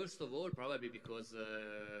 First of all, probably because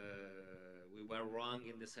we were wrong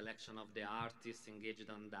in the selection of the artists engaged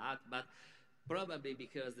on that, but probably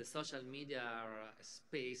because the social media are a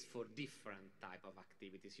space for different type of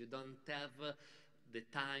activities. You don't have the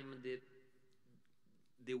time,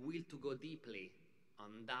 the will to go deeply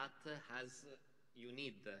on that as you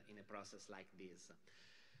need in a process like this.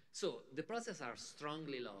 So the processes are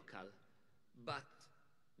strongly local, but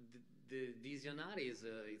the Visionary is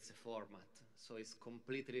it's a format, so it's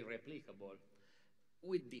completely replicable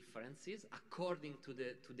with differences according to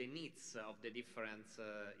the needs of the different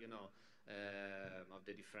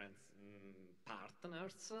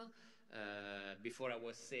partners. Before I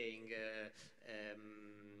was saying,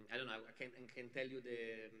 I don't know. I can tell you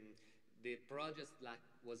the project like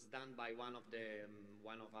was done by one of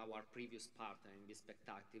our previous partners in this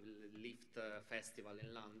spectacle, Lift Festival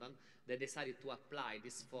in London. They decided to apply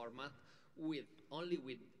this format only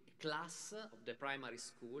with a class of the primary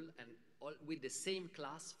school and with the same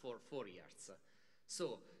class for 4 years.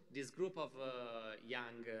 So this group of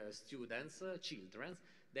young students, children,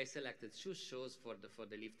 they selected 2 shows for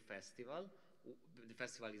the Lift Festival. The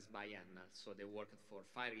festival is biennial, so they worked for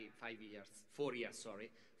 4 years,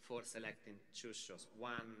 for selecting 2 shows,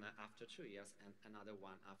 one after 2 years and another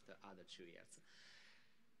one after other 2 years.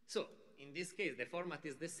 So in this case, the format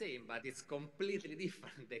is the same, but it's completely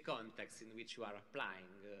different, the context in which you are applying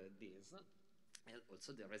this, and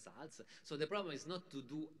also the results. So the problem is not to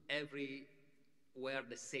do everywhere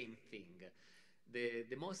the same thing.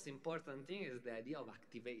 The most important thing is the idea of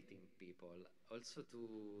activating people, also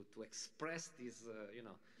to express this,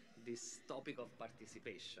 this topic of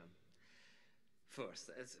participation.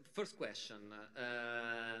 First question,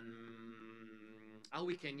 how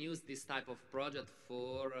we can use this type of project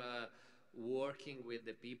for working with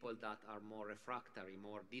the people that are more refractory,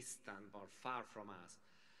 more distant, more far from us.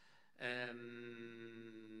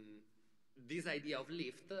 This idea of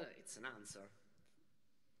lift, it's an answer.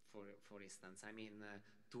 For instance, I mean,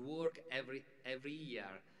 to work every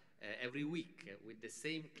year, every week with the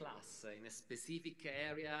same class in a specific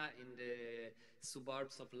area in the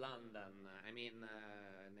suburbs of London, I mean,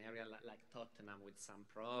 an area like Tottenham with some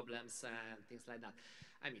problems and things like that.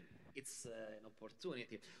 I mean, it's an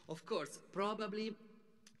opportunity. Of course, probably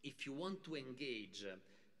if you want to engage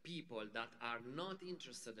people that are not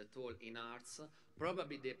interested at all in arts,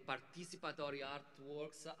 probably the participatory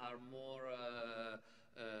artworks are more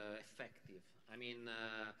effective. I mean,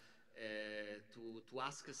 to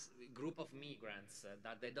ask a group of migrants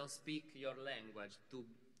that they don't speak your language to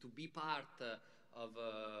be part of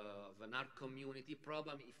an art community,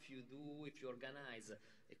 probably if you organize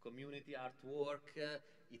a community artwork,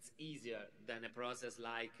 it's easier than a process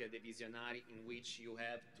like the Visionary, in which you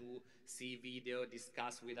have to see video,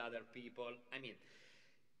 discuss with other people. I mean,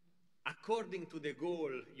 according to the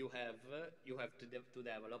goal you have to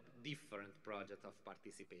develop different projects of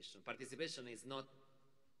participation. Participation is not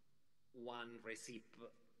one recipe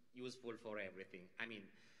useful for everything. I mean,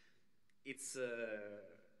 it's a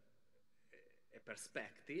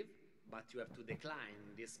perspective, but you have to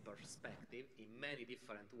decline this perspective in many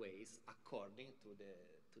different ways according to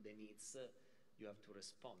the needs you have to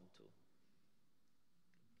respond to.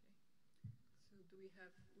 So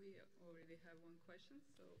we already have 1 question,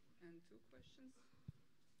 and 2 questions.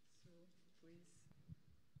 So please.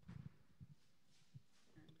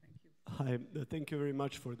 And thank you. Hi, thank you very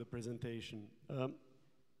much for the presentation.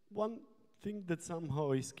 One thing that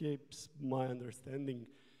somehow escapes my understanding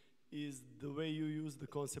is the way you use the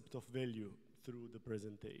concept of value through the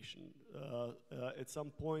presentation. At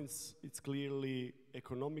some points, it's clearly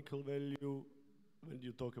economical value when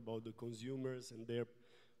you talk about the consumers and their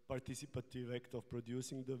participative act of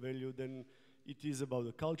producing the value. Then it is about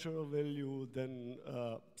the cultural value. Then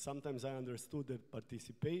sometimes I understood that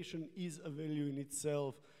participation is a value in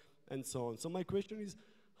itself, and so on. So my question is,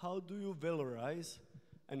 how do you valorize,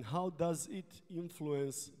 and how does it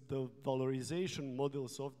influence the valorization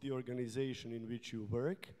models of the organization in which you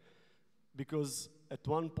work? Because at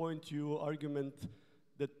one point you argument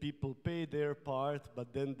that people pay their part,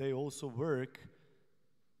 but then they also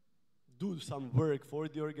do some work for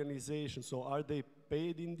the organization. So are they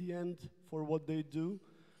paid in the end for what they do?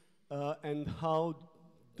 And how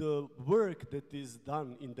the work that is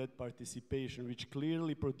done in that participation, which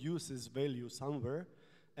clearly produces value somewhere,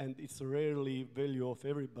 and it's rarely value of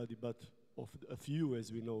everybody, but of a few, as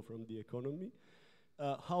we know from the economy,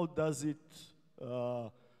 how does it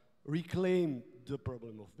reclaim the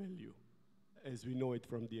problem of value as we know it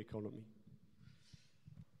from the economy?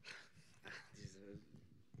 This is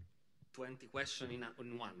 20 questions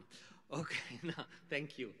in one. Okay, no,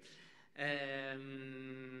 thank you.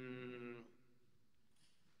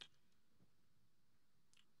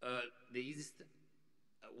 The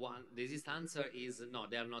easiest answer is no,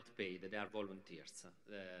 they are not paid, they are volunteers.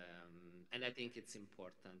 And I think it's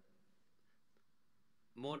important.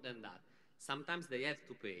 More than that, sometimes they have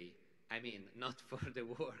to pay. I mean, not for the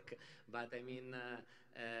work, but I mean,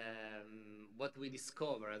 what we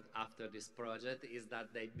discovered after this project is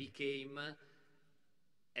that they became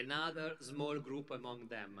another small group among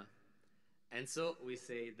them. And so we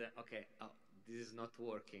said, okay, this is not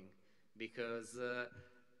working, because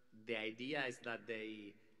the idea is that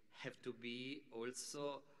they have to be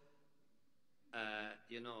also,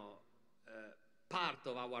 part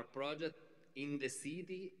of our project in the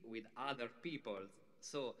city with other people.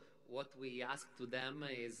 So what we ask to them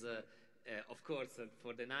is, of course,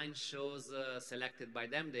 for the 9 shows selected by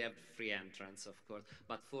them, they have free entrance, of course.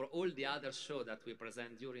 But for all the other shows that we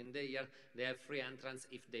present during the year, they have free entrance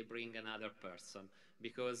if they bring another person,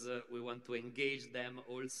 because we want to engage them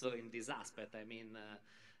also in this aspect. I mean,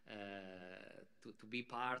 to be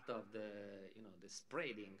part of the, the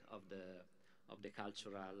spreading of the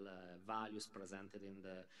cultural values presented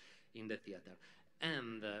in the theater.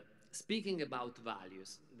 And speaking about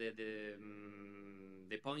values, the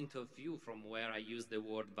point of view from where I use the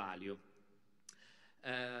word value.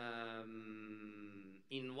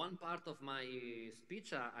 In one part of my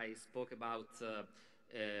speech, I spoke about,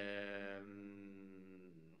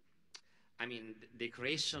 the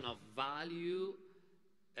creation of value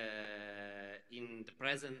in the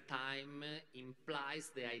present time implies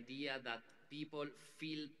the idea that people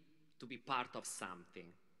feel to be part of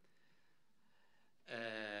something.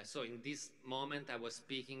 So in this moment, I was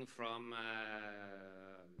speaking from,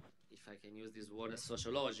 if I can use this word, a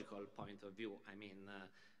sociological point of view. I mean,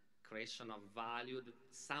 creation of value,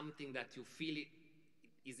 something that you feel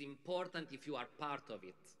is important if you are part of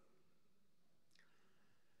it.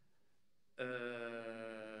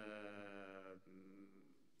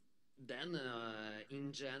 Then,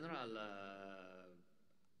 in general,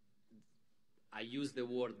 I use the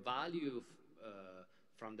word value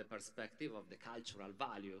from the perspective of the cultural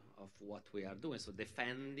value of what we are doing. So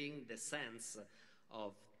defending the sense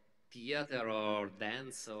of theater or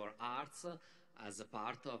dance or arts as a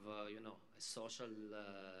part of, a social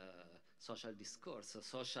discourse, a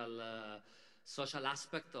social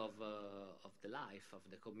aspect of the life, of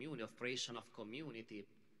the community, of creation of community.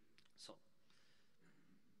 So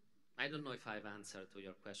I don't know if I've answered to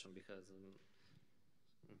your question, because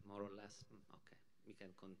more or less, okay. We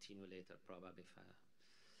can continue later, probably,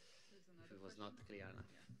 if it was not clear enough.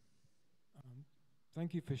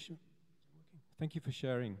 Thank you for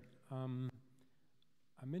sharing. I'm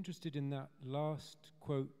interested in that last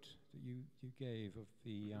quote that you gave of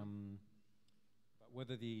the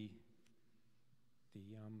whether the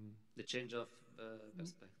change of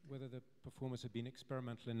perspective, whether the performers have been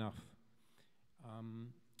experimental enough.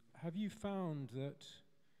 Have you found that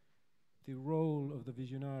the role of the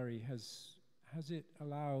visionary has it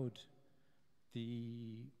allowed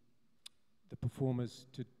the performers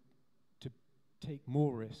to take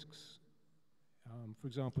more risks, for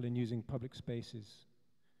example, in using public spaces?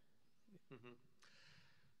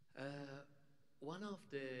 One of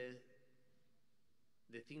the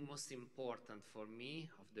thing most important for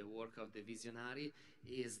me of the work of the visionary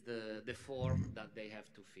is the form that they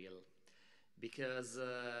have to fill, because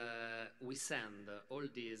we send all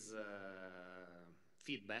these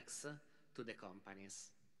feedbacks to the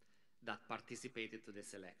companies that participated to the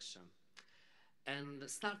selection. And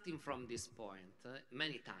starting from this point,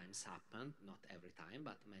 many times happened, not every time,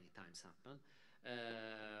 but many times happened,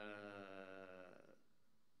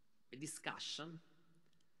 a discussion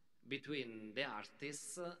between the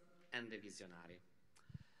artists and the visionary.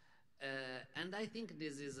 And I think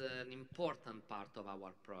this is an important part of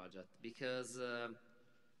our project, because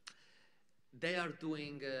they are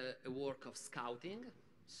doing a work of scouting,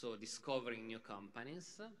 so discovering new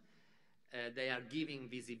companies. They are giving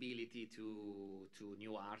visibility to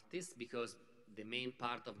new artists, because the main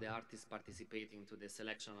part of the artists participating to the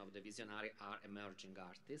selection of the visionary are emerging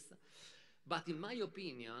artists. But in my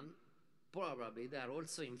opinion, probably they are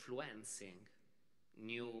also influencing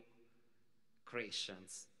new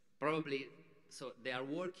creations. Probably, so they are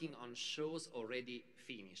working on shows already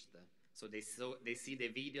finished. So they see the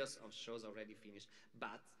videos of shows already finished.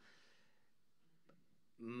 But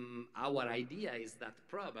our idea is that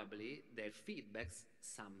probably their feedbacks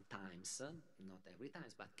sometimes, not every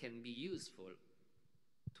time, but can be useful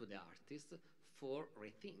to the artist for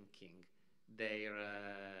rethinking their,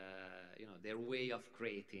 their way of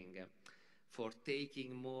creating, for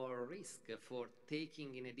taking more risk, for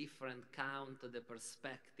taking in a different count the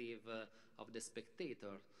perspective of the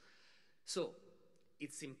spectator. So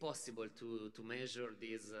it's impossible to measure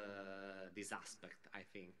this aspect, I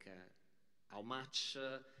think. How much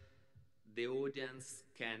the audience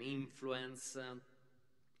can influence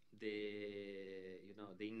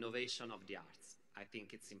the innovation of the arts. I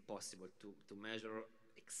think it's impossible to measure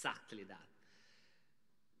exactly that.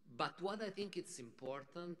 But what I think it's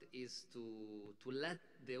important is to let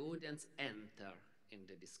the audience enter in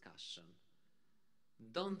the discussion.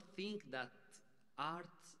 Don't think that art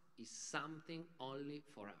is something only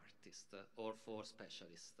for artists or for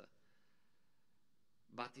specialists,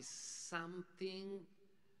 but it's something,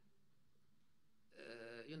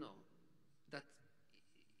 that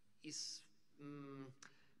is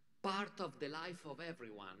part of the life of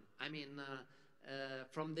everyone. I mean,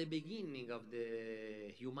 from the beginning of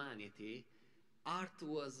the humanity, art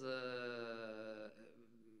was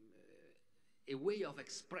a way of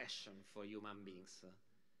expression for human beings.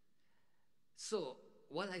 So,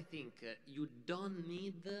 what I think, you don't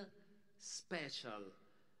need special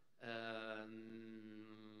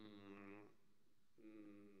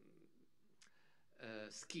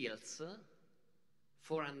skills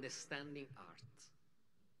for understanding art.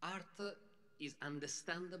 Art is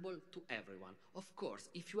understandable to everyone. Of course,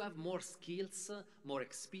 if you have more skills, more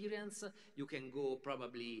experience, you can go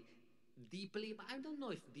probably deeply, but I don't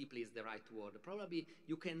know if deeply is the right word. Probably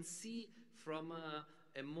you can see from a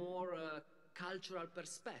more cultural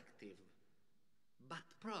perspective. But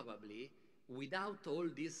probably without all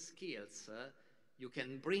these skills, you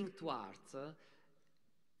can bring to art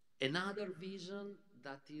another vision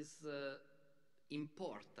that is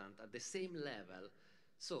important at the same level.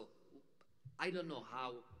 So I don't know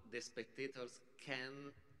how the spectators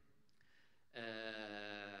can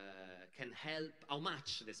help, how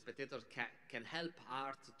much the spectators can help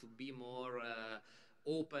art to be more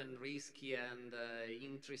open, risky, and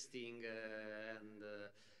interesting.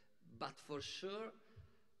 But for sure,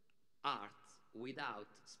 art without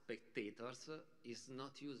spectators is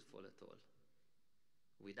not useful at all.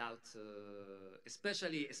 Without,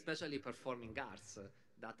 especially performing arts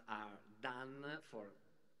that are done for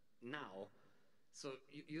now. So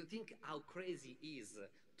you think how crazy it is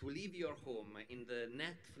to leave your home in the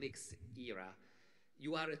Netflix era.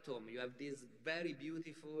 You are at home, you have this very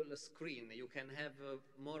beautiful screen, you can have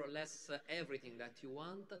more or less everything that you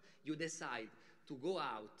want. You decide to go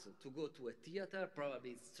out, to go to a theater,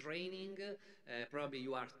 probably it's raining, probably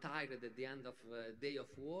you are tired at the end of a day of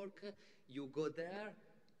work. You go there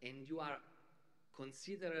and you are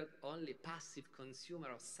considered only passive consumer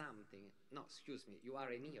of something. No, excuse me, you are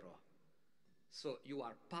an hero. So you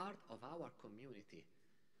are part of our community.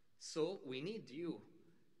 So we need you.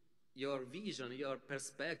 Your vision, your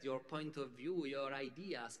perspective, your point of view, your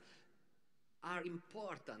ideas are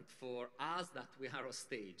important for us that we are on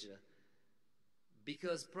stage.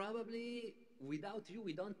 Because probably without you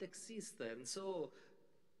we don't exist. And so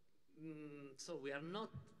we are not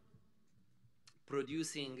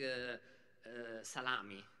producing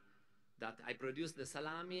salami. That I produce the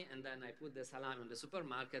salami and then I put the salami on the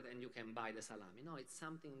supermarket and you can buy the salami. No, it's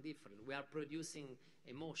something different. We are producing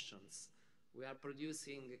emotions. We are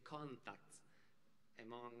producing contacts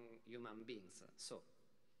among human beings. So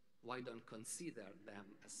why don't consider them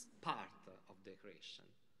as part of the creation?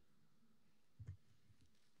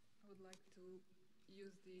 I would like to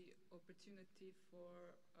use the opportunity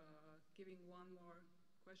for giving one more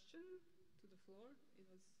question to the floor. It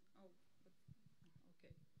was,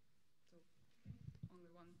 okay. So only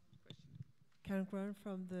one question. Karen Grøn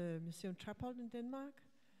from the Museum Traphold in Denmark.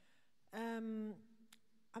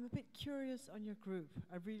 I'm a bit curious on your group.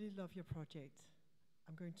 I really love your project.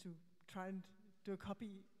 I'm going to try and do a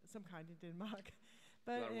copy some kind in Denmark.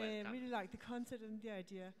 But I really like the concept and the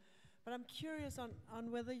idea. But I'm curious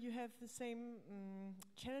on whether you have the same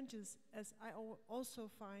challenges as I also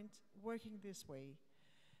find working this way.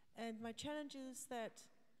 And my challenge is that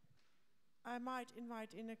I might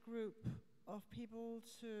invite in a group of people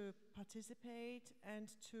to participate and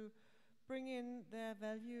to bring in their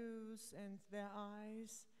values and their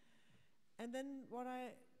eyes. And then what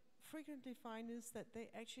I frequently find is that they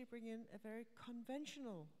actually bring in a very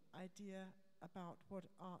conventional idea about what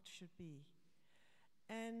art should be.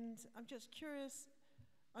 And I'm just curious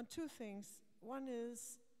on two things. One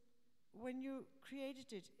is, when you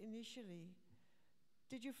created it initially,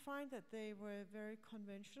 did you find that they were very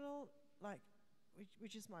conventional, like,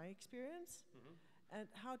 which is my experience? And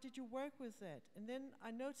how did you work with that? And then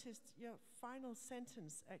I noticed your final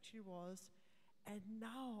sentence actually was, and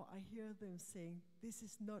now I hear them saying, this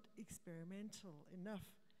is not experimental enough.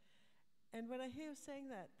 And when I hear you saying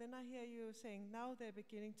that, then I hear you saying, now they're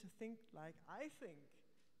beginning to think like I think,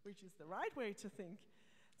 which is the right way to think.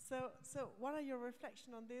 So what are your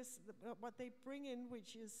reflections on this, what they bring in,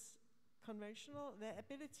 which is conventional, their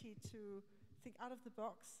ability to think out of the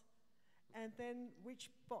box, and then which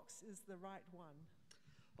box is the right one?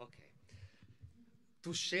 Okay.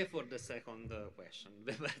 Touché for the second question,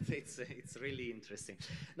 but it's really interesting.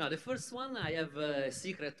 Now, the first one, I have a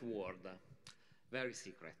secret word, very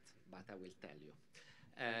secret, but I will tell you.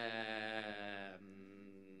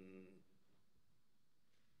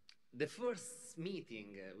 The first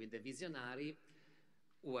meeting with the visionary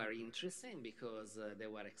were interesting because they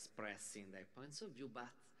were expressing their points of view, but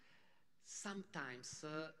sometimes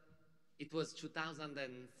it was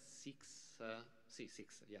 2006,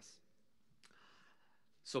 yes.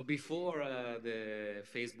 So before the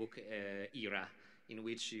Facebook era, in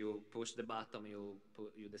which you push the button, you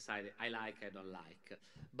decide, I like, I don't like.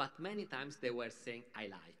 But many times they were saying, I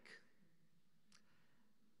like.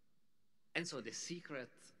 And so the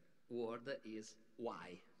secret word is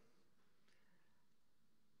why.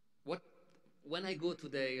 When I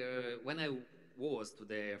was to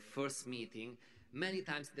their first meeting, many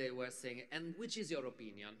times they were saying, and which is your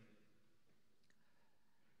opinion?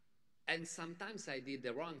 And sometimes I did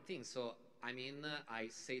the wrong thing, so I mean, I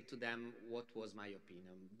say to them what was my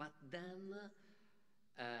opinion. But then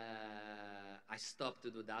I stopped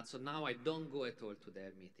to do that, so now I don't go at all to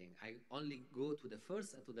their meeting. I only go to the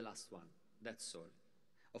first and to the last one, that's all.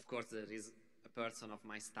 Of course, there is a person of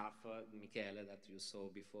my staff, Michele, that you saw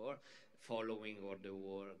before, following or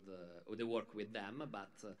the work with them,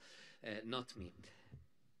 but not me.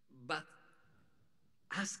 But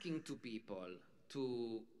asking to people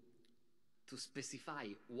to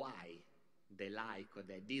specify why they like or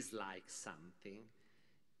they dislike something,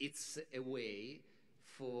 it's a way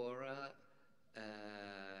for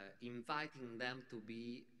inviting them to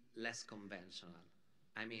be less conventional.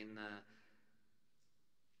 I mean,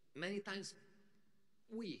 many times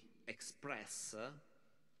we express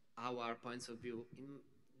our points of view in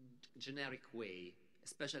generic way,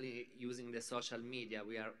 especially using the social media.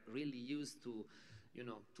 We are really used to,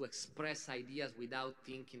 to express ideas without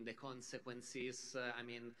thinking the consequences.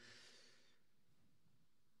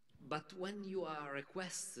 But when you are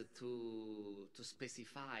requested to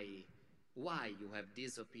specify why you have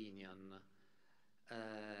this opinion,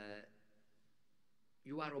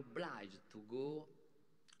 you are obliged to go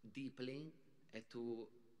deeply and to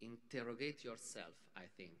interrogate yourself, I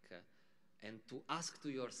think, and to ask to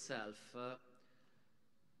yourself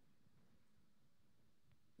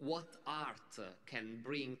what art can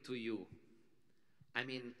bring to you. I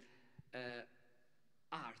mean,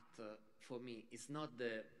 art for me is not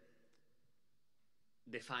the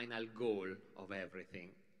final goal of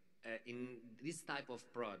everything. In this type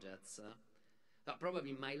of projects, probably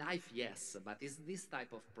in my life, yes, but is this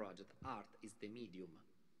type of project, art is the medium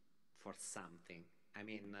for something. I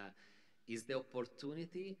mean, is the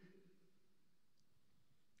opportunity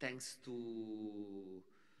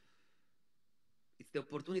it's the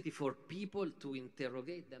opportunity for people to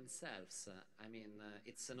interrogate themselves. I mean,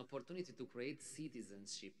 it's an opportunity to create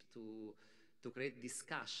citizenship, to create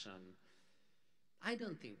discussion. I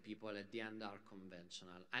don't think people at the end are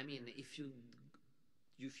conventional. I mean, if you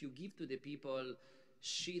give to the people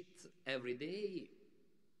shit every day,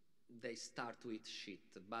 they start to eat shit.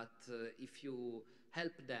 But if you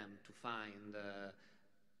help them to find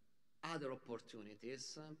other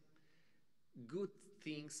opportunities, good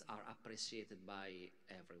things are appreciated by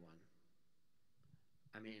everyone.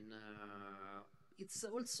 I mean, it's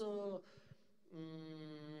also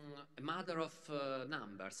a matter of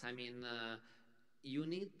numbers. I mean, you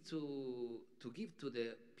need to give to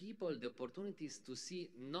the people the opportunities to see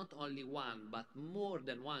not only one, but more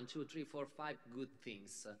than 1, 2, 3, 4, 5 good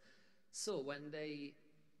things. So when they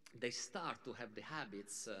start to have the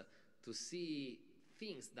habits to see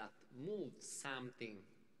things that move something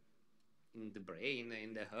in the brain,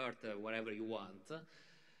 in the heart, wherever you want,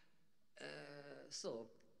 so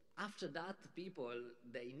after that, people,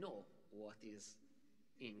 they know what is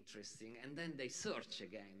interesting, and then they search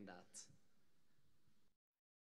again that.